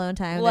some alone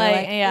time.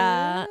 Like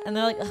yeah, and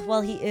they're like,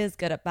 well, he is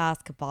good at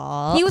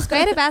basketball. He was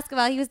great at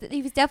basketball. He was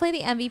definitely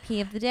the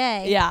MVP of the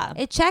day. Yeah,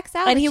 it checks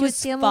out. And he was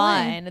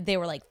fun. They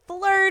were like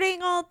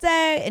flirting all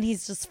day, and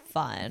he's just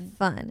fun.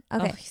 Okay,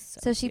 oh,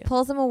 so she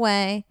pulls him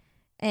away,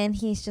 and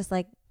he's just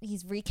like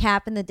he's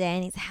recapping the day,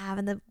 and he's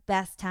having the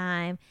best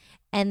time.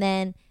 And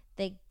then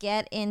they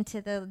get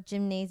into the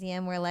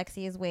gymnasium where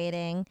Lexi is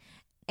waiting,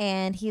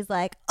 and he's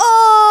like,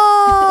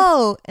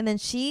 oh, and then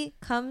she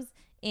comes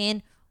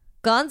in,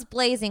 guns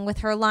blazing, with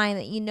her line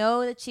that you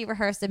know that she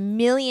rehearsed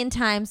 1,000,000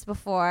 times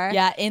before.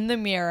 Yeah, in the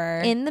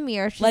mirror.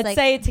 She's Let's like,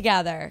 say it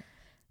together.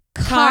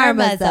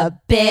 Karma's a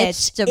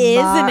bitch,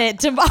 isn't it,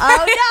 Demario?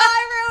 Oh no,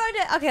 I ruined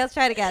it. Okay, let's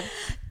try it again.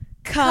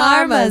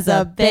 Karma's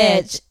a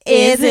bitch,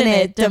 isn't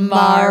it,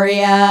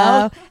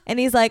 Demario? And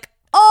he's like,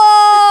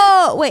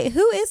 oh, wait,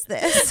 who is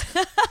this?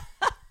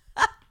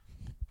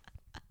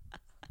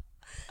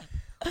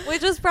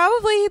 Which was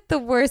probably the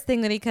worst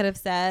thing that he could have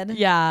said.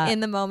 Yeah. In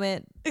the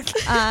moment.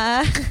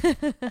 Because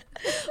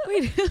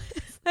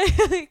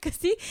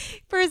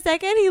for a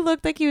second, he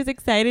looked like he was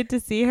excited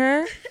to see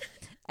her.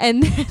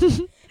 And then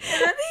he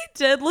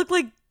did look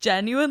like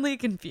genuinely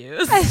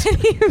confused. And then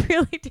he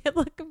really did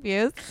look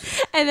confused.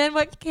 And then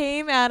what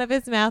came out of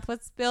his mouth,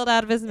 what spilled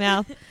out of his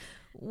mouth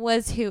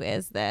was, who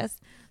is this?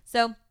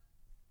 So,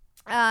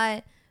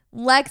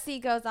 Lexi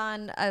goes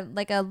on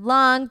like a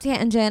long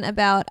tangent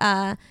about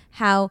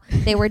how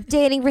they were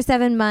dating for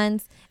 7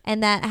 months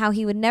and that how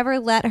he would never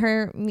let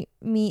her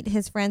meet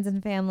his friends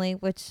and family,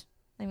 which,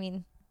 I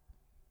mean,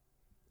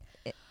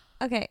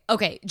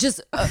 okay, just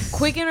a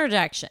quick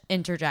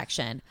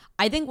interjection.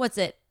 I think once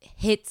it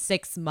hits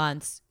 6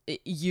 months,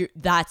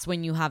 that's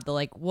when you have the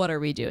like, what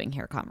are we doing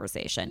here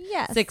conversation.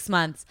 Yes. 6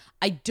 months.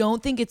 I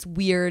don't think it's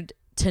weird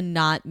to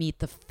not meet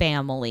the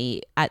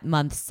family at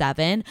month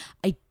 7.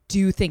 I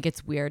do think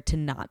it's weird to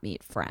not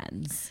meet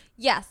friends.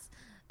 Yes.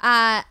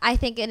 I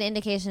think an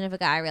indication if a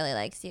guy really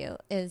likes you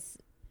is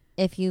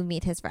if you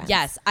meet his friends.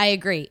 Yes, I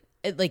agree.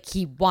 Like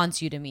he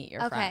wants you to meet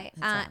your friend.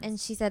 friends. And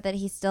she said that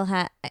he still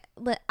had.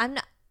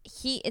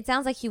 It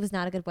sounds like he was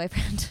not a good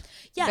boyfriend.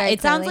 Yeah,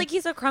 it sounds like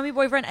he's a crummy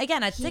boyfriend.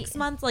 Again, at 6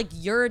 months, like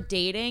you're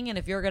dating, and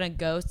if you're gonna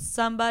ghost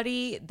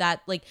somebody,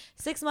 that like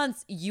 6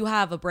 months, you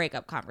have a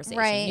breakup conversation.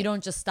 Right. You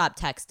don't just stop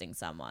texting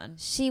someone.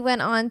 She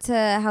went on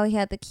to how he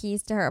had the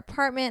keys to her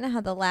apartment, and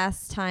how the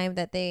last time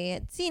that they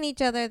had seen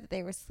each other, that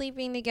they were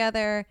sleeping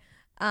together,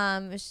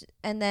 and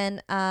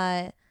then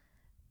and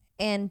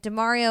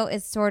DeMario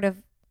is sort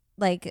of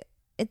like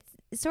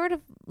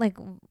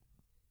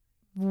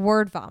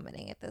word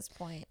vomiting at this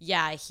point.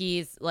 Yeah,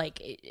 he's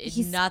like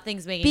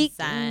nothing's making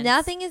sense.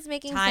 Nothing is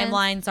making sense.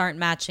 Timelines aren't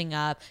matching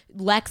up.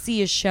 Lexi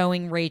is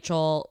showing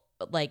Rachel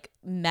like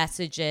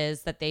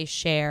messages that they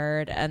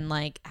shared and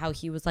like how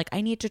he was like,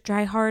 I need to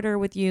try harder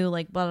with you,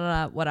 like blah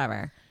blah blah,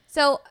 whatever.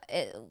 So,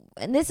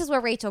 and this is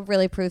where Rachel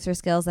really proves her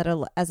skills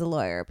as a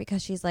lawyer,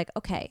 because she's like,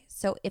 okay,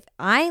 so if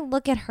I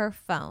look at her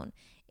phone,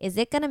 is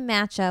it going to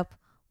match up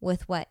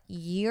with what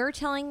you're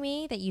telling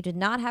me, that you did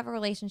not have a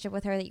relationship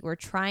with her, that you were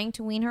trying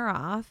to wean her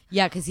off?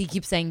 Yeah, because he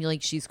keeps saying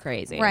like she's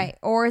crazy. Right.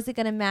 Or is it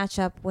going to match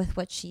up with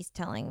what she's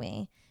telling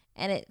me?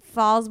 And it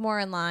falls more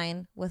in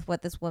line with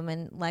what this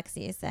woman,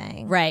 Lexi, is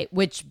saying. Right.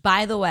 Which,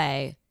 by the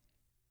way,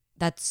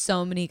 that's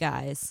so many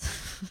guys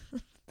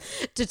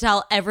to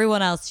tell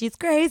everyone else she's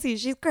crazy.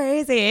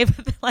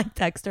 But they like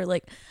text her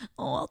like,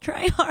 oh, I'll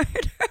try harder.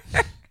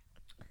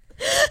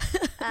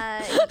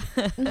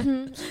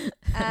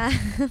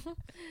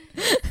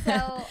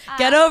 So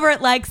get over it,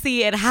 Lexi.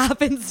 It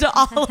happens to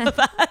all of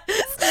us.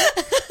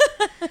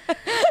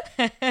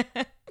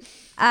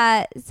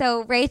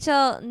 So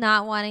Rachel,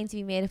 not wanting to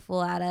be made a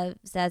fool out of,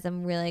 says,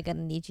 I'm really going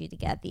to need you to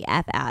get the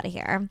F out of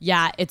here.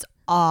 Yeah, it's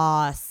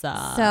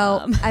awesome.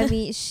 So, I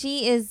mean,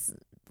 she is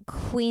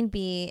queen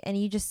bee, and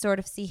you just sort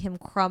of see him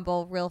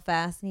crumble real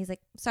fast, and he's like,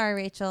 sorry,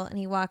 Rachel, and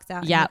he walks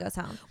out and he goes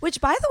home. Which,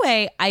 by the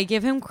way, I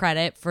give him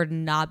credit for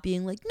not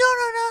being like, no,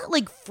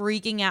 like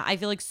freaking out. I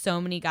feel like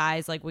so many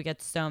guys like would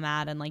get so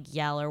mad and like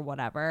yell or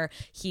whatever.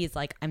 He's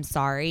like, I'm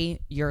sorry,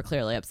 you're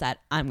clearly upset,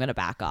 I'm gonna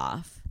back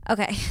off.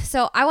 Okay,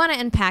 so I want to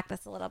unpack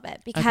this a little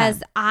bit,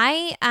 because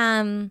I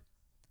don't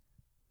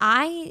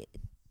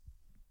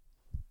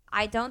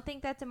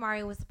think that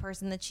DeMario was the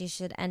person that she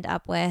should end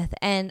up with,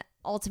 and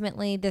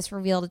ultimately this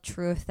revealed a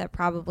truth that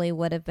probably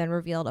would have been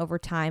revealed over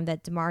time,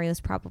 that DeMario is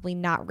probably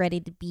not ready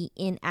to be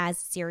in as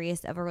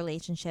serious of a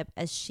relationship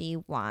as she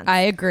wants.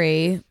 I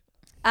agree.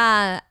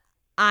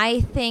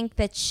 I think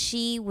that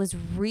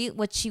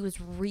what she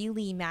was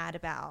really mad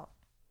about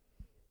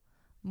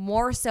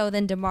more so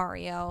than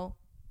DeMario,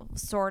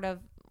 sort of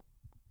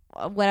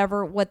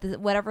whatever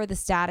the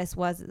status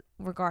was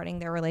regarding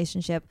their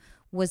relationship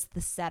was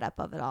the setup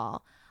of it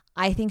all.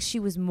 I think she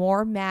was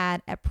more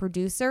mad at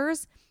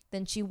producers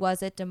than she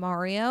was at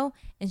DeMario,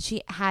 and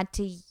she had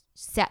to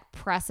set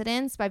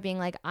precedence by being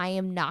like, I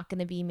am not going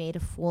to be made a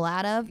fool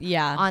out of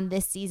on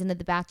this season of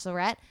The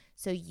Bachelorette,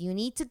 so you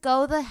need to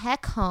go the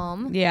heck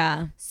home.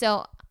 Yeah.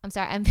 So I'm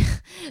sorry, I'm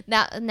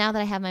now that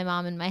I have my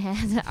mom in my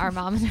head, our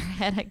mom in her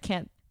head, I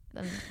can't.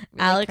 Really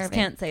Alex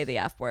can't say the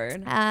F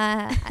word.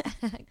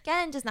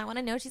 Again, just not want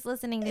to know she's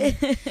listening to me.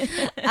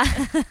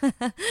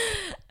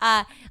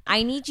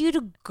 I need you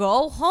to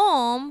go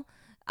home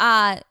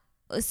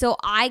so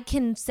I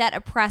can set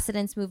a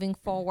precedence moving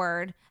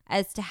forward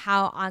as to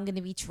how I'm going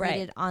to be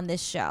treated on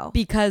this show.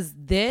 Because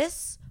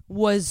this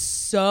was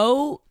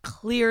so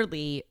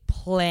clearly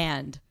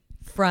planned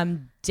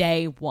from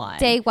day one.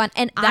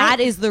 And that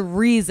is the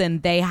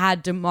reason they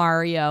had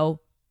DeMario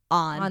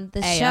on the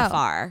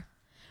AFR. Show.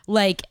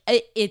 Like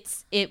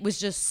it was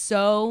just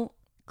so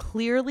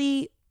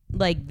clearly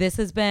like this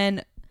has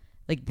been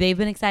like they've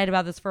been excited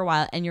about this for a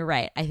while. And you're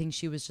right. I think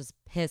she was just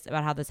pissed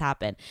about how this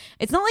happened.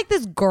 It's not like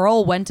this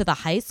girl went to the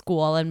high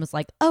school and was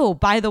like, oh,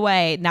 by the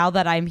way, now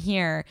that I'm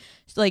here,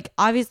 she's like,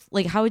 obviously,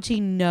 like, how would she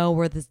know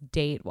where this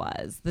date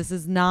was? This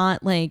is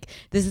not like,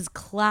 this is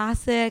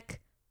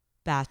classic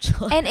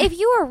Bachelor. And if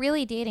you were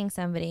really dating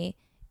somebody,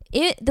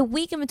 the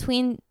week in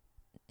between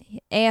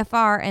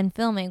AFR and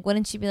filming,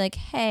 wouldn't she be like,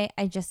 hey,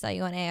 I just saw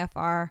you on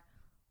AFR.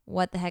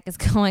 What the heck is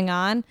going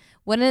on?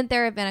 Wouldn't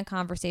there have been a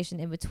conversation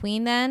in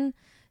between then?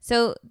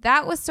 So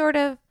that was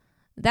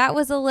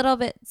a little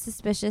bit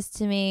suspicious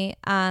to me.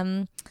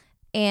 And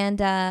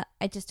I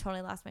just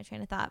totally lost my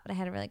train of thought, but I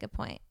had a really good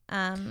point.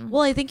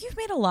 Well, I think you've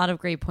made a lot of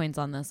great points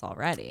on this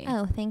already.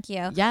 Oh, thank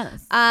you.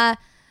 Yes. But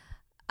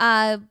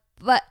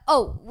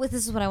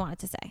this is what I wanted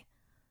to say.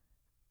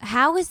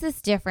 How is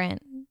this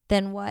different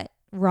than what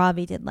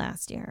Robbie did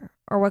last year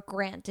or what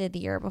Grant did the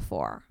year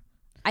before?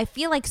 I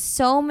feel like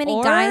so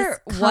many guys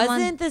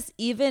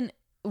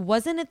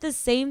wasn't it the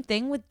same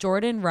thing with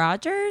Jordan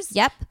Rogers?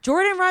 Yep.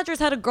 Jordan Rogers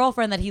had a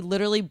girlfriend that he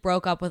literally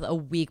broke up with a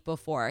week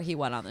before he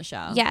went on the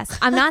show. Yes.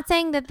 I'm not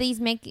saying that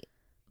these make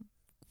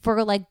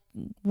for like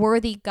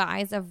worthy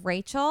guys of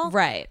Rachel.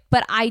 Right.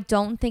 But I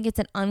don't think it's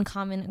an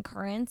uncommon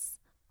occurrence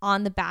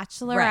on The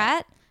Bachelorette.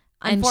 Right.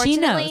 And she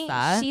knows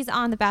that. She's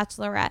on The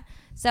Bachelorette.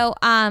 So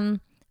I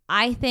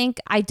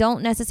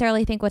don't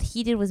necessarily think what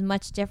he did was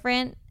much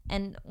different.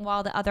 And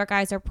while the other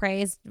guys are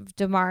praised,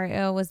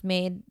 DeMario was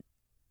made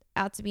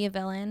out to be a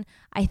villain.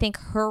 I think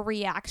her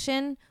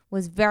reaction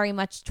was very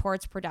much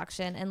towards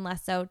production and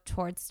less so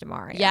towards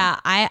DeMario. Yeah,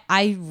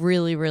 I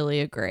really, really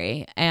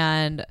agree.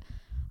 And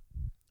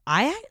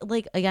I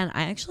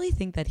actually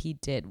think that he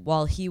did,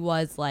 while he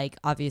was like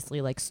obviously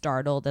like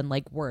startled and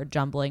like word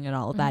jumbling and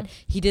all of that,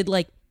 he did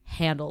like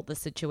handle the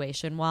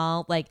situation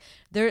well. Like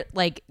they're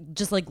like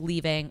just like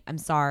leaving, I'm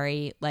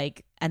sorry,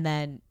 like, and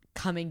then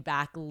coming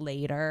back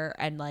later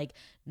and like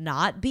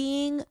not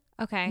being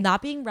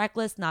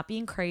reckless, not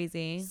being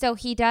crazy. So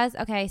he does.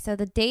 Okay, so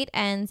the date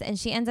ends and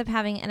she ends up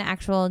having an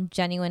actual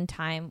genuine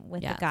time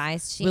with the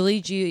guys.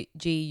 Willie G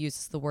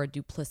uses the word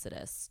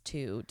duplicitous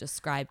to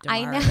describe DeMario.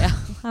 I know.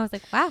 I was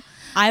like, wow.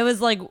 I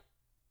was like,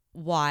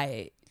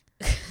 why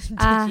did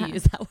he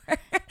use that word?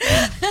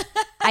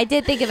 I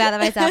did think about that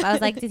myself. I was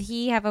like, did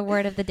he have a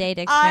word of the day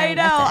dictionary? I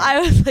know.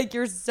 I was like,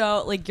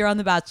 you're on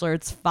The Bachelor.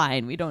 It's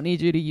fine. We don't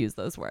need you to use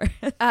those words.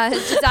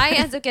 Josiah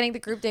ends up getting the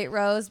group date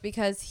rose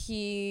because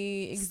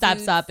he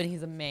steps up and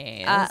he's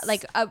amazed.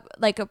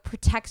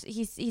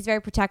 He's very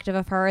protective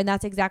of her, and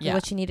that's exactly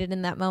what she needed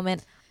in that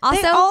moment.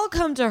 Also, they all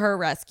come to her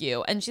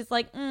rescue, and she's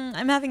like,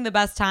 I'm having the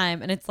best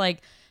time. And it's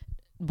like,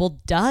 well,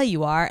 duh,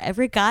 you are.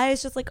 Every guy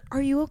is just like,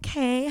 are you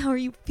okay? How are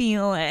you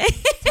feeling?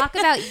 Talk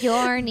about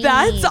your needs.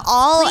 That's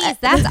all. Please,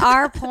 that's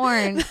our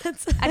porn.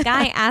 A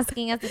guy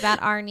asking us about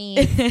our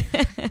needs.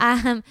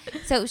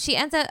 So she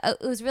ends up,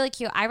 it was really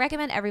cute. I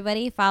recommend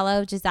everybody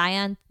follow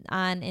Josiah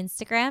on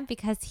Instagram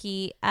because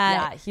he's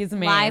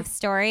amazing. Live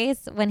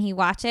stories when he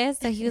watches.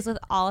 So he was with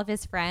all of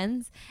his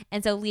friends.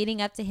 And so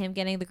leading up to him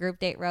getting the group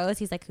date rose,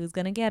 he's like, who's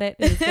going to get it?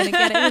 Who's going to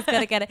get it? Who's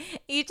going to get it?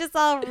 You just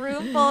saw a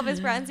room full of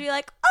his friends be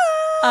like,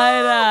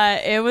 oh.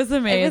 It was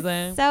amazing.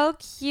 It was so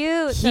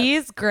cute.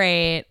 He's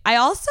great. I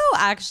also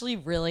actually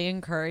really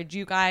encourage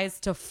you guys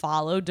to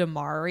follow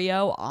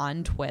DeMario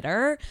on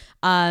Twitter.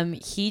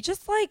 He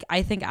just like,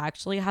 I think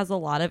actually has a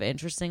lot of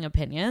interesting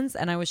opinions.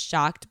 And I was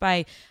shocked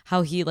by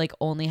how he like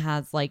only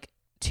has like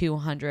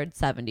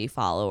 270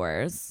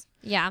 followers.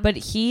 Yeah. But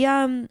he,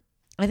 I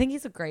think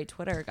he's a great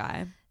Twitter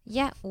guy.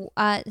 Yeah.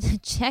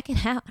 Check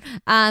it out.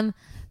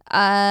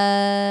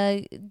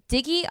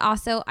 Diggy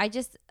also,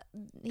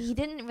 he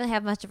didn't really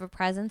have much of a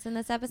presence in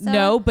this episode.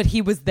 No, but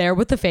he was there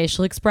with the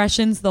facial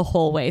expressions the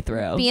whole way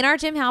through. Being our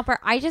Jim Halper,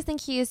 I just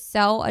think he is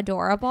so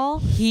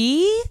adorable.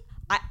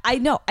 I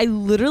know. I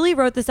literally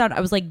wrote this down.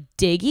 I was like,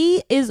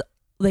 Diggy is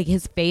like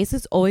his face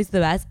is always the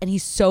best, and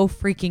he's so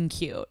freaking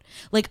cute.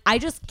 Like I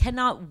just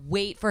cannot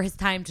wait for his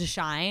time to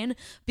shine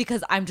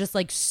because I'm just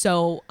like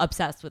so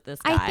obsessed with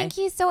this guy. I think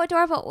he's so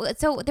adorable.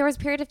 So there was a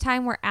period of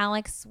time where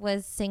Alex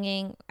was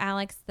singing.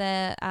 Alex,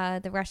 the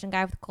Russian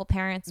guy with the cool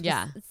parents,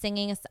 was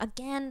singing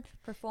again,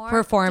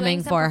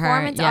 performing for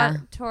her,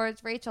 art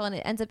towards Rachel, and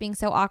it ends up being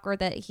so awkward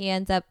that he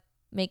ends up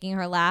making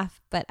her laugh,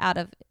 but out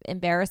of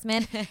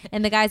embarrassment.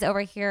 And the guys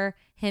overhear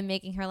him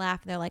making her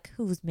laugh, and they're like,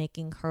 who's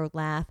making her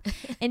laugh?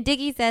 And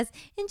Diggy says,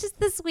 in just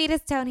the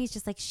sweetest tone, he's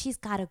just like, she's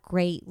got a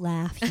great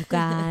laugh, you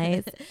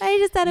guys. I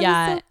just thought it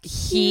was so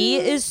cute. He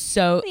is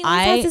so, he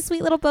has his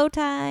sweet little bow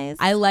ties.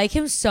 I like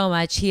him so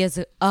much. He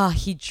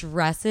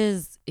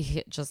dresses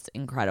just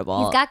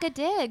incredible. He's got good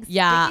digs.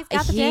 Yeah,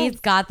 he's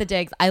got the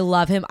digs. I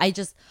love him. I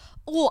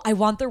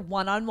want their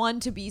one-on-one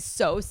to be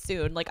so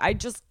soon. Like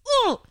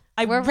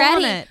we're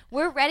ready.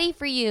 We're ready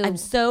for you. I'm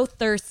so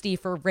thirsty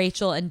for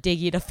Rachel and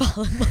Diggy to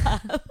fall in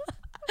love.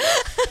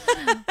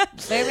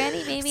 We're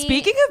ready, baby.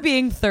 Speaking of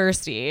being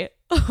thirsty,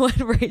 when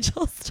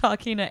Rachel's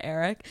talking to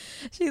Eric,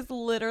 she's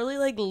literally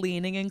like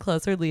leaning in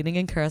closer,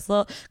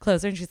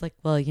 and she's like,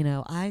 well,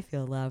 I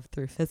feel love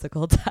through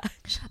physical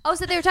touch. Oh,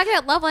 so they were talking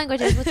about love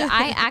languages, which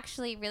I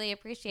actually really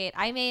appreciate.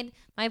 I made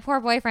my poor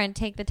boyfriend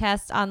take the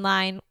test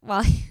online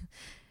while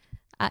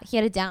he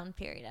had a down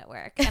period at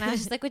work. And I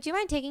was just like, would you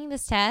mind taking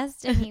this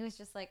test? And he was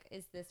just like,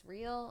 is this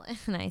real?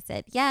 And I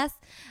said, yes.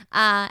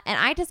 And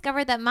I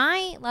discovered that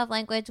my love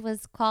language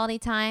was quality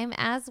time,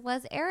 as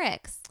was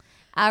Eric's.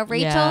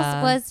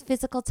 Rachel's was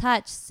physical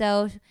touch.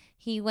 So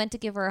he went to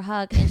give her a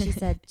hug, and she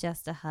said,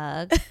 just a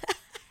hug.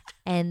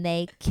 And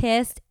they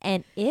kissed,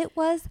 and it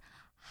was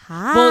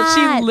hot. Well,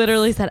 she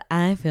literally said,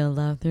 I feel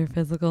love through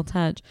physical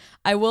touch.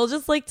 I will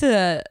just like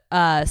to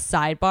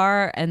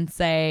sidebar and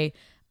say,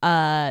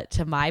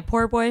 to my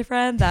poor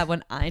boyfriend, that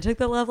when I took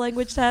the love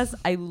language test,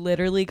 I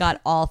literally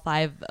got all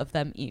 5 of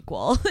them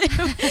equal.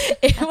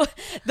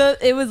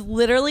 It was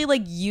literally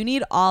like, you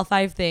need all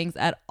 5 things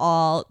at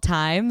all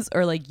times,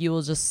 or like you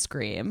will just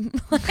scream.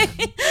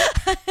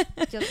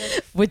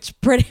 Which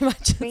pretty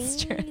much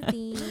is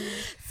true.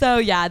 So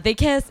yeah, they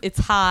kiss. It's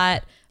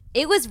hot.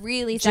 It was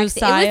really sexy.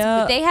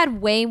 They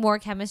had way more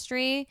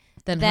chemistry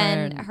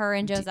than her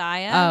and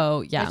Josiah.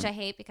 Oh, yeah. Which I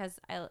hate because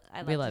I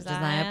love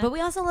Josiah. But we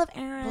also love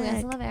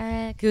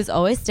Eric. He was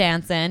always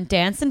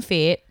dancing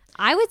feet.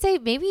 I would say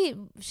maybe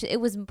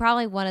it was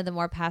probably one of the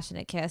more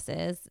passionate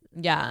kisses.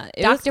 Yeah.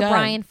 Dr.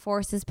 Brian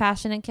forces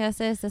passionate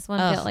kisses. This one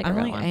felt like a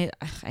real one.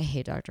 I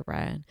hate Dr.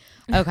 Brian.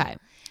 Okay.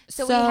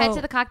 So we head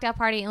to the cocktail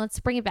party, and let's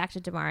bring it back to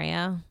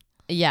DeMario.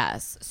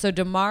 Yes. So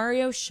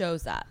DeMario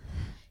shows up.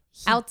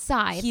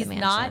 Outside he's the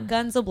mansion. Not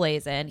guns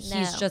a-blazing. No.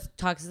 He's just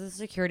talks to the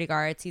security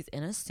guards. He's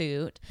in a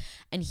suit,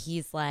 and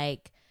he's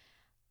like,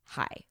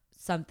 hi.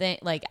 Something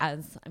like,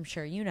 as I'm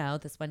sure you know,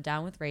 this went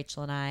down with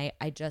Rachel and I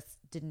just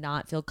did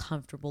not feel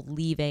comfortable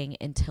leaving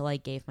until I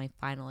gave my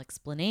final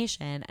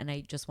explanation, and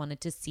I just wanted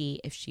to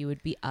see if she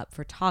would be up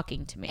for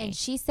talking to me. And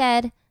she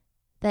said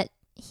that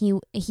he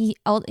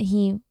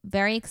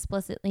very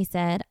explicitly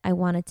said, I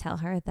want to tell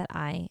her that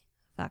I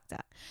fucked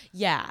up.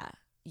 Yeah.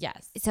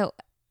 Yes. So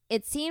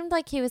it seemed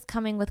like he was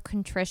coming with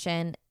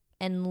contrition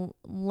and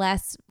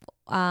less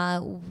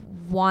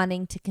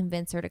wanting to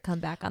convince her to come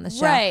back on the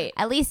show. Right.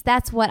 At least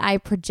that's what I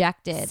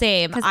projected.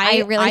 Same.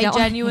 I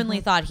genuinely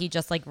thought he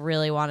just like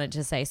really wanted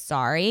to say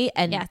sorry.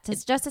 And yeah,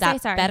 just to say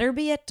sorry. Better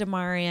be it,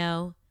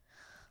 DeMario.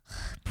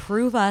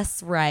 Prove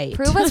us right.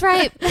 Prove us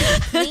right.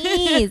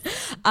 Please.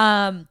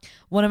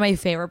 One of my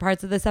favorite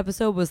parts of this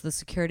episode was the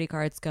security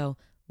guards go,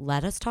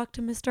 let us talk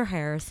to Mr.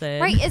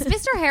 Harrison. Right. Is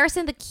Mr.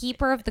 Harrison the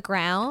keeper of the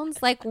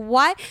grounds? Like,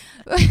 what?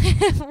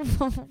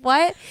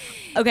 What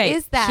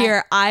is that?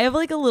 Here, I have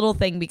like a little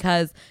thing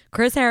because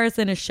Chris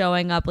Harrison is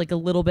showing up like a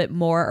little bit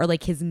more, or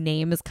like his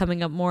name is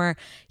coming up more.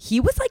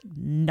 He was like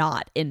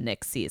not in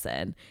Nick's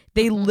season.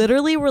 They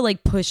literally were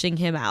like pushing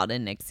him out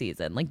in Nick's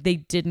season. Like they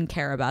didn't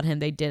care about him.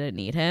 They didn't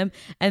need him.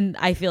 And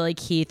I feel like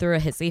he threw a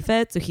hissy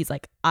fit. So he's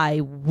like,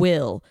 I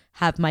will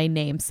have my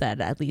name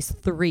said at least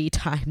 3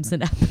 times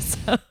an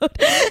episode.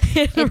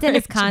 It's in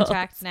his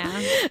contract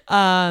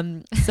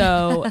now.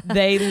 So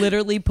they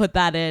literally put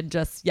that in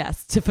just,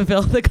 to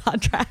fulfill the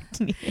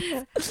contract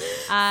needs.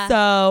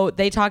 So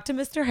they talk to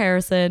Mr.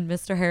 Harrison.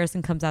 Mr.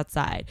 Harrison comes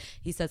outside.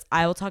 He says,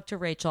 I will talk to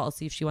Rachel. I'll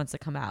see if she wants to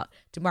come out.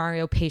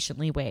 DeMario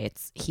patiently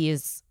waits. He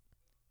is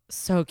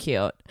so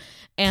cute.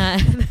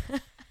 And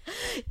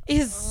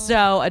he's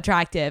so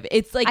attractive.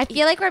 It's like, I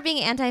feel like we're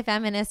being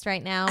anti-feminist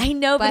right now. I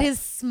know, but his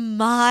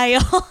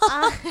smile.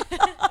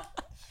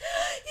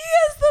 He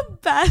has the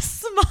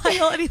best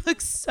smile, and he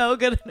looks so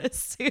good in his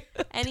suit.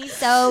 And he's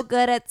so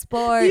good at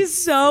sports.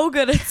 He's so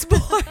good at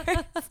sports.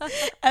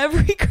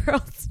 Every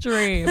girl's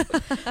dream.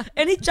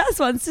 And he just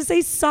wants to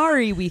say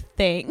sorry, we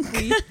think.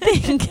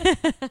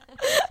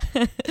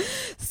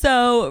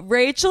 So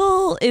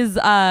Rachel is,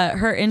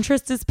 her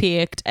interest is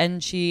piqued,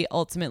 and she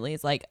ultimately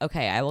is like,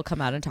 okay, I will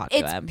come out and talk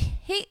to him.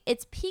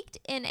 It's peaked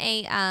in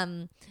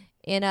a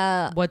in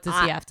a what does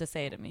he have to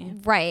say to me?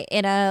 Right.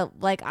 In a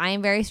like, I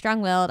am very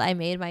strong-willed. I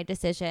made my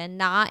decision.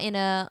 Not in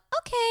a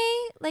okay,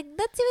 like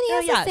let's see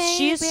what he has to say.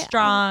 She's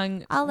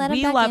strong. I'll let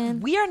him back in.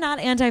 We are not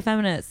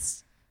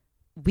anti-feminists.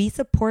 We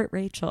support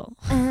Rachel.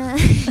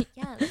 Yes.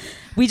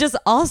 We just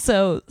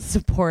also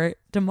support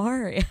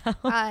Demario.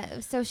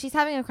 So she's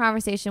having a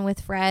conversation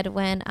with Fred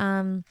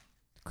when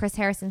Chris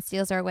Harrison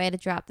steals her away to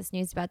drop this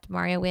news about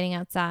Demario waiting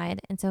outside.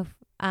 And so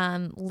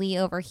Lee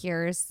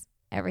overhears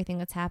everything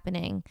that's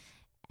happening.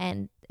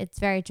 And it's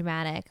very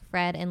dramatic.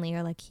 Fred and Lee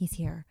are like, he's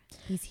here.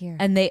 He's here.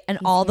 And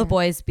all the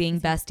boys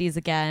being besties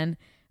again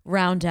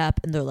round up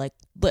and they're like,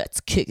 let's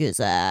kick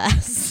his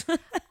ass.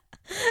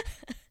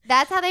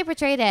 That's how they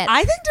portrayed it.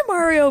 I think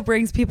Demario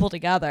brings people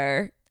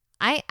together.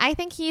 I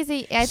think he's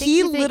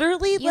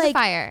literally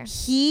unifier.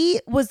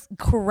 He was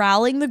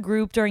corralling the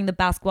group during the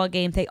basketball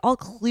game. They all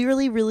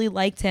clearly really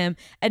liked him.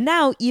 And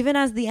now, even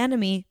as the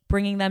enemy,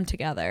 bringing them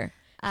together.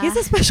 He's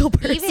a special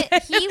person.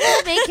 He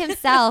will make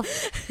himself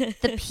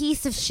the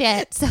piece of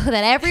shit so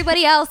that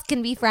everybody else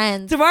can be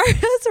friends.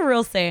 Demario's a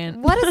real saint.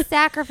 What a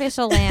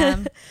sacrificial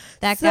lamb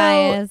that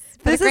guy is.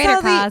 For the greater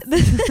cause.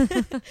 This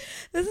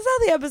is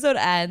how the episode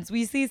ends.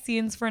 We see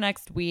scenes for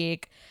next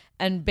week,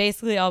 and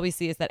basically all we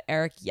see is that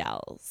Eric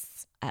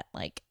yells at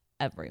like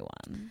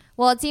everyone.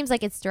 Well, it seems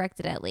like it's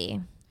directed at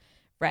Lee.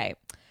 Right.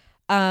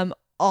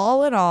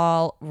 All in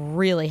all,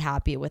 really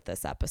happy with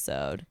this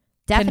episode.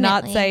 Definitely.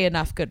 Cannot say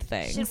enough good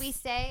things. Should we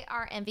say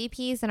our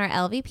MVPs and our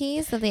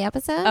LVPs of the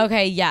episode?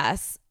 Okay,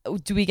 yes.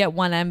 Do we get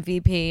one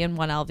MVP and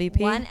one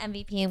LVP? One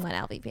MVP and one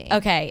LVP.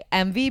 Okay,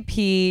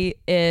 MVP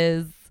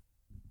is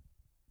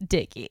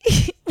Diggy.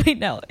 Wait,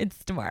 no, it's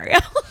Demario.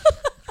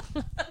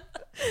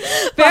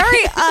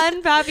 Very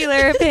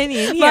unpopular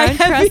opinion here on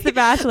Trust the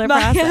Bachelor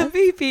process. My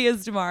MVP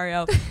is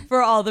Demario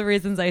for all the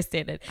reasons I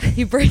stated.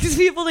 He brings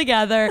people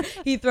together.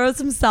 He throws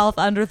himself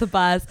under the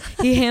bus.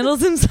 He handles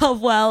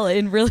himself well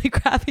in really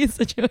crappy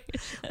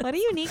situations. What a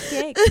unique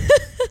take.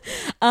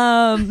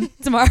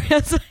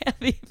 Demario's my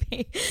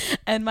MVP.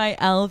 And my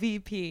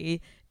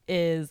LVP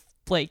is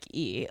Blake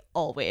E.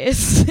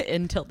 Always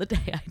until the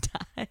day I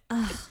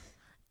die.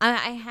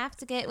 I have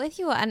to get with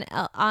you on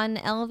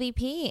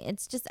LVP.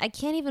 It's just I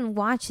can't even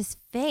watch his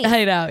face.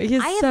 I know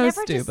he's so stupid. I have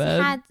never just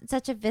had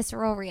such a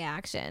visceral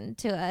reaction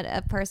to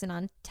a person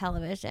on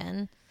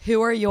television.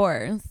 Who are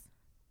yours?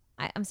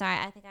 I'm sorry.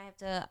 I think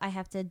I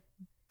have to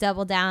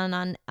double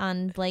down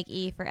on Blake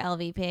E for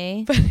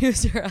LVP. But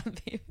who's your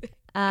MVP?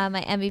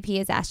 My MVP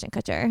is Ashton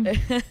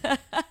Kutcher.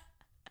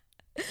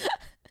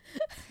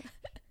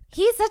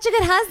 He's such a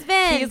good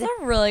husband. He's a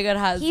really good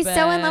husband. He's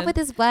so in love with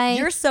his wife.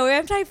 You're so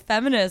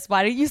anti-feminist.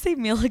 Why didn't you say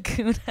Mila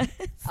Kunis?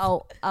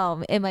 Oh,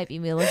 it might be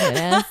Mila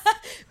Kunis.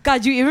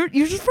 God, you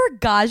just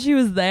forgot she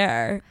was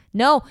there.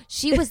 No,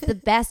 she was the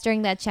best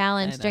during that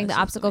challenge, during the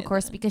obstacle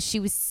course, because she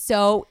was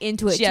so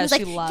into it. She was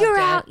like, "You're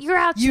out, you're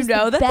out." You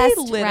know that they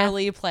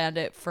literally planned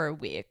it for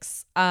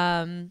weeks.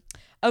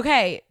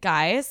 Okay,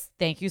 guys,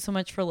 thank you so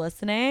much for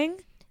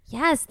listening.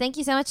 Yes, thank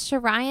you so much to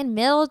Ryan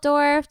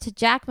Middledorf, to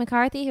Jack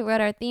McCarthy, who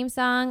wrote our theme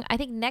song. I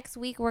think next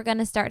week we're going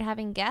to start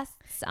having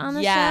guests on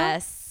the show.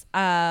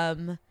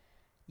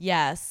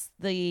 Yes.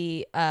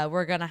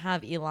 We're going to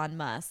have Elon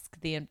Musk,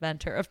 the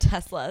inventor of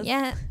Teslas.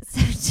 Yeah,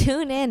 so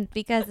tune in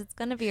because it's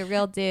going to be a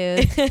real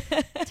dude.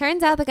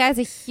 Turns out the guy's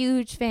a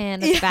huge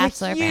fan of the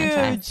Bachelor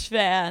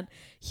franchise.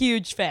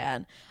 Huge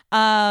fan.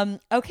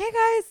 Okay,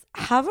 guys,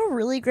 have a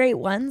really great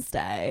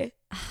Wednesday.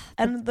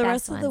 And the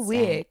rest of the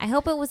week. I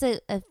hope it was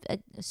a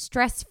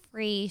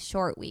stress-free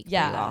short week for you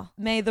all.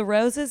 May the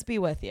roses be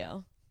with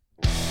you.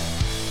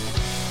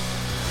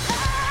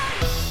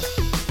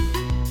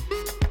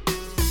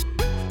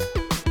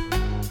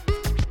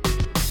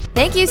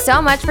 Thank you so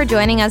much for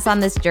joining us on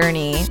this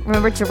journey.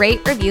 Remember to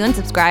rate, review, and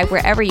subscribe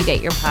wherever you get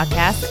your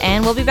podcasts,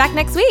 and we'll be back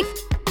next week.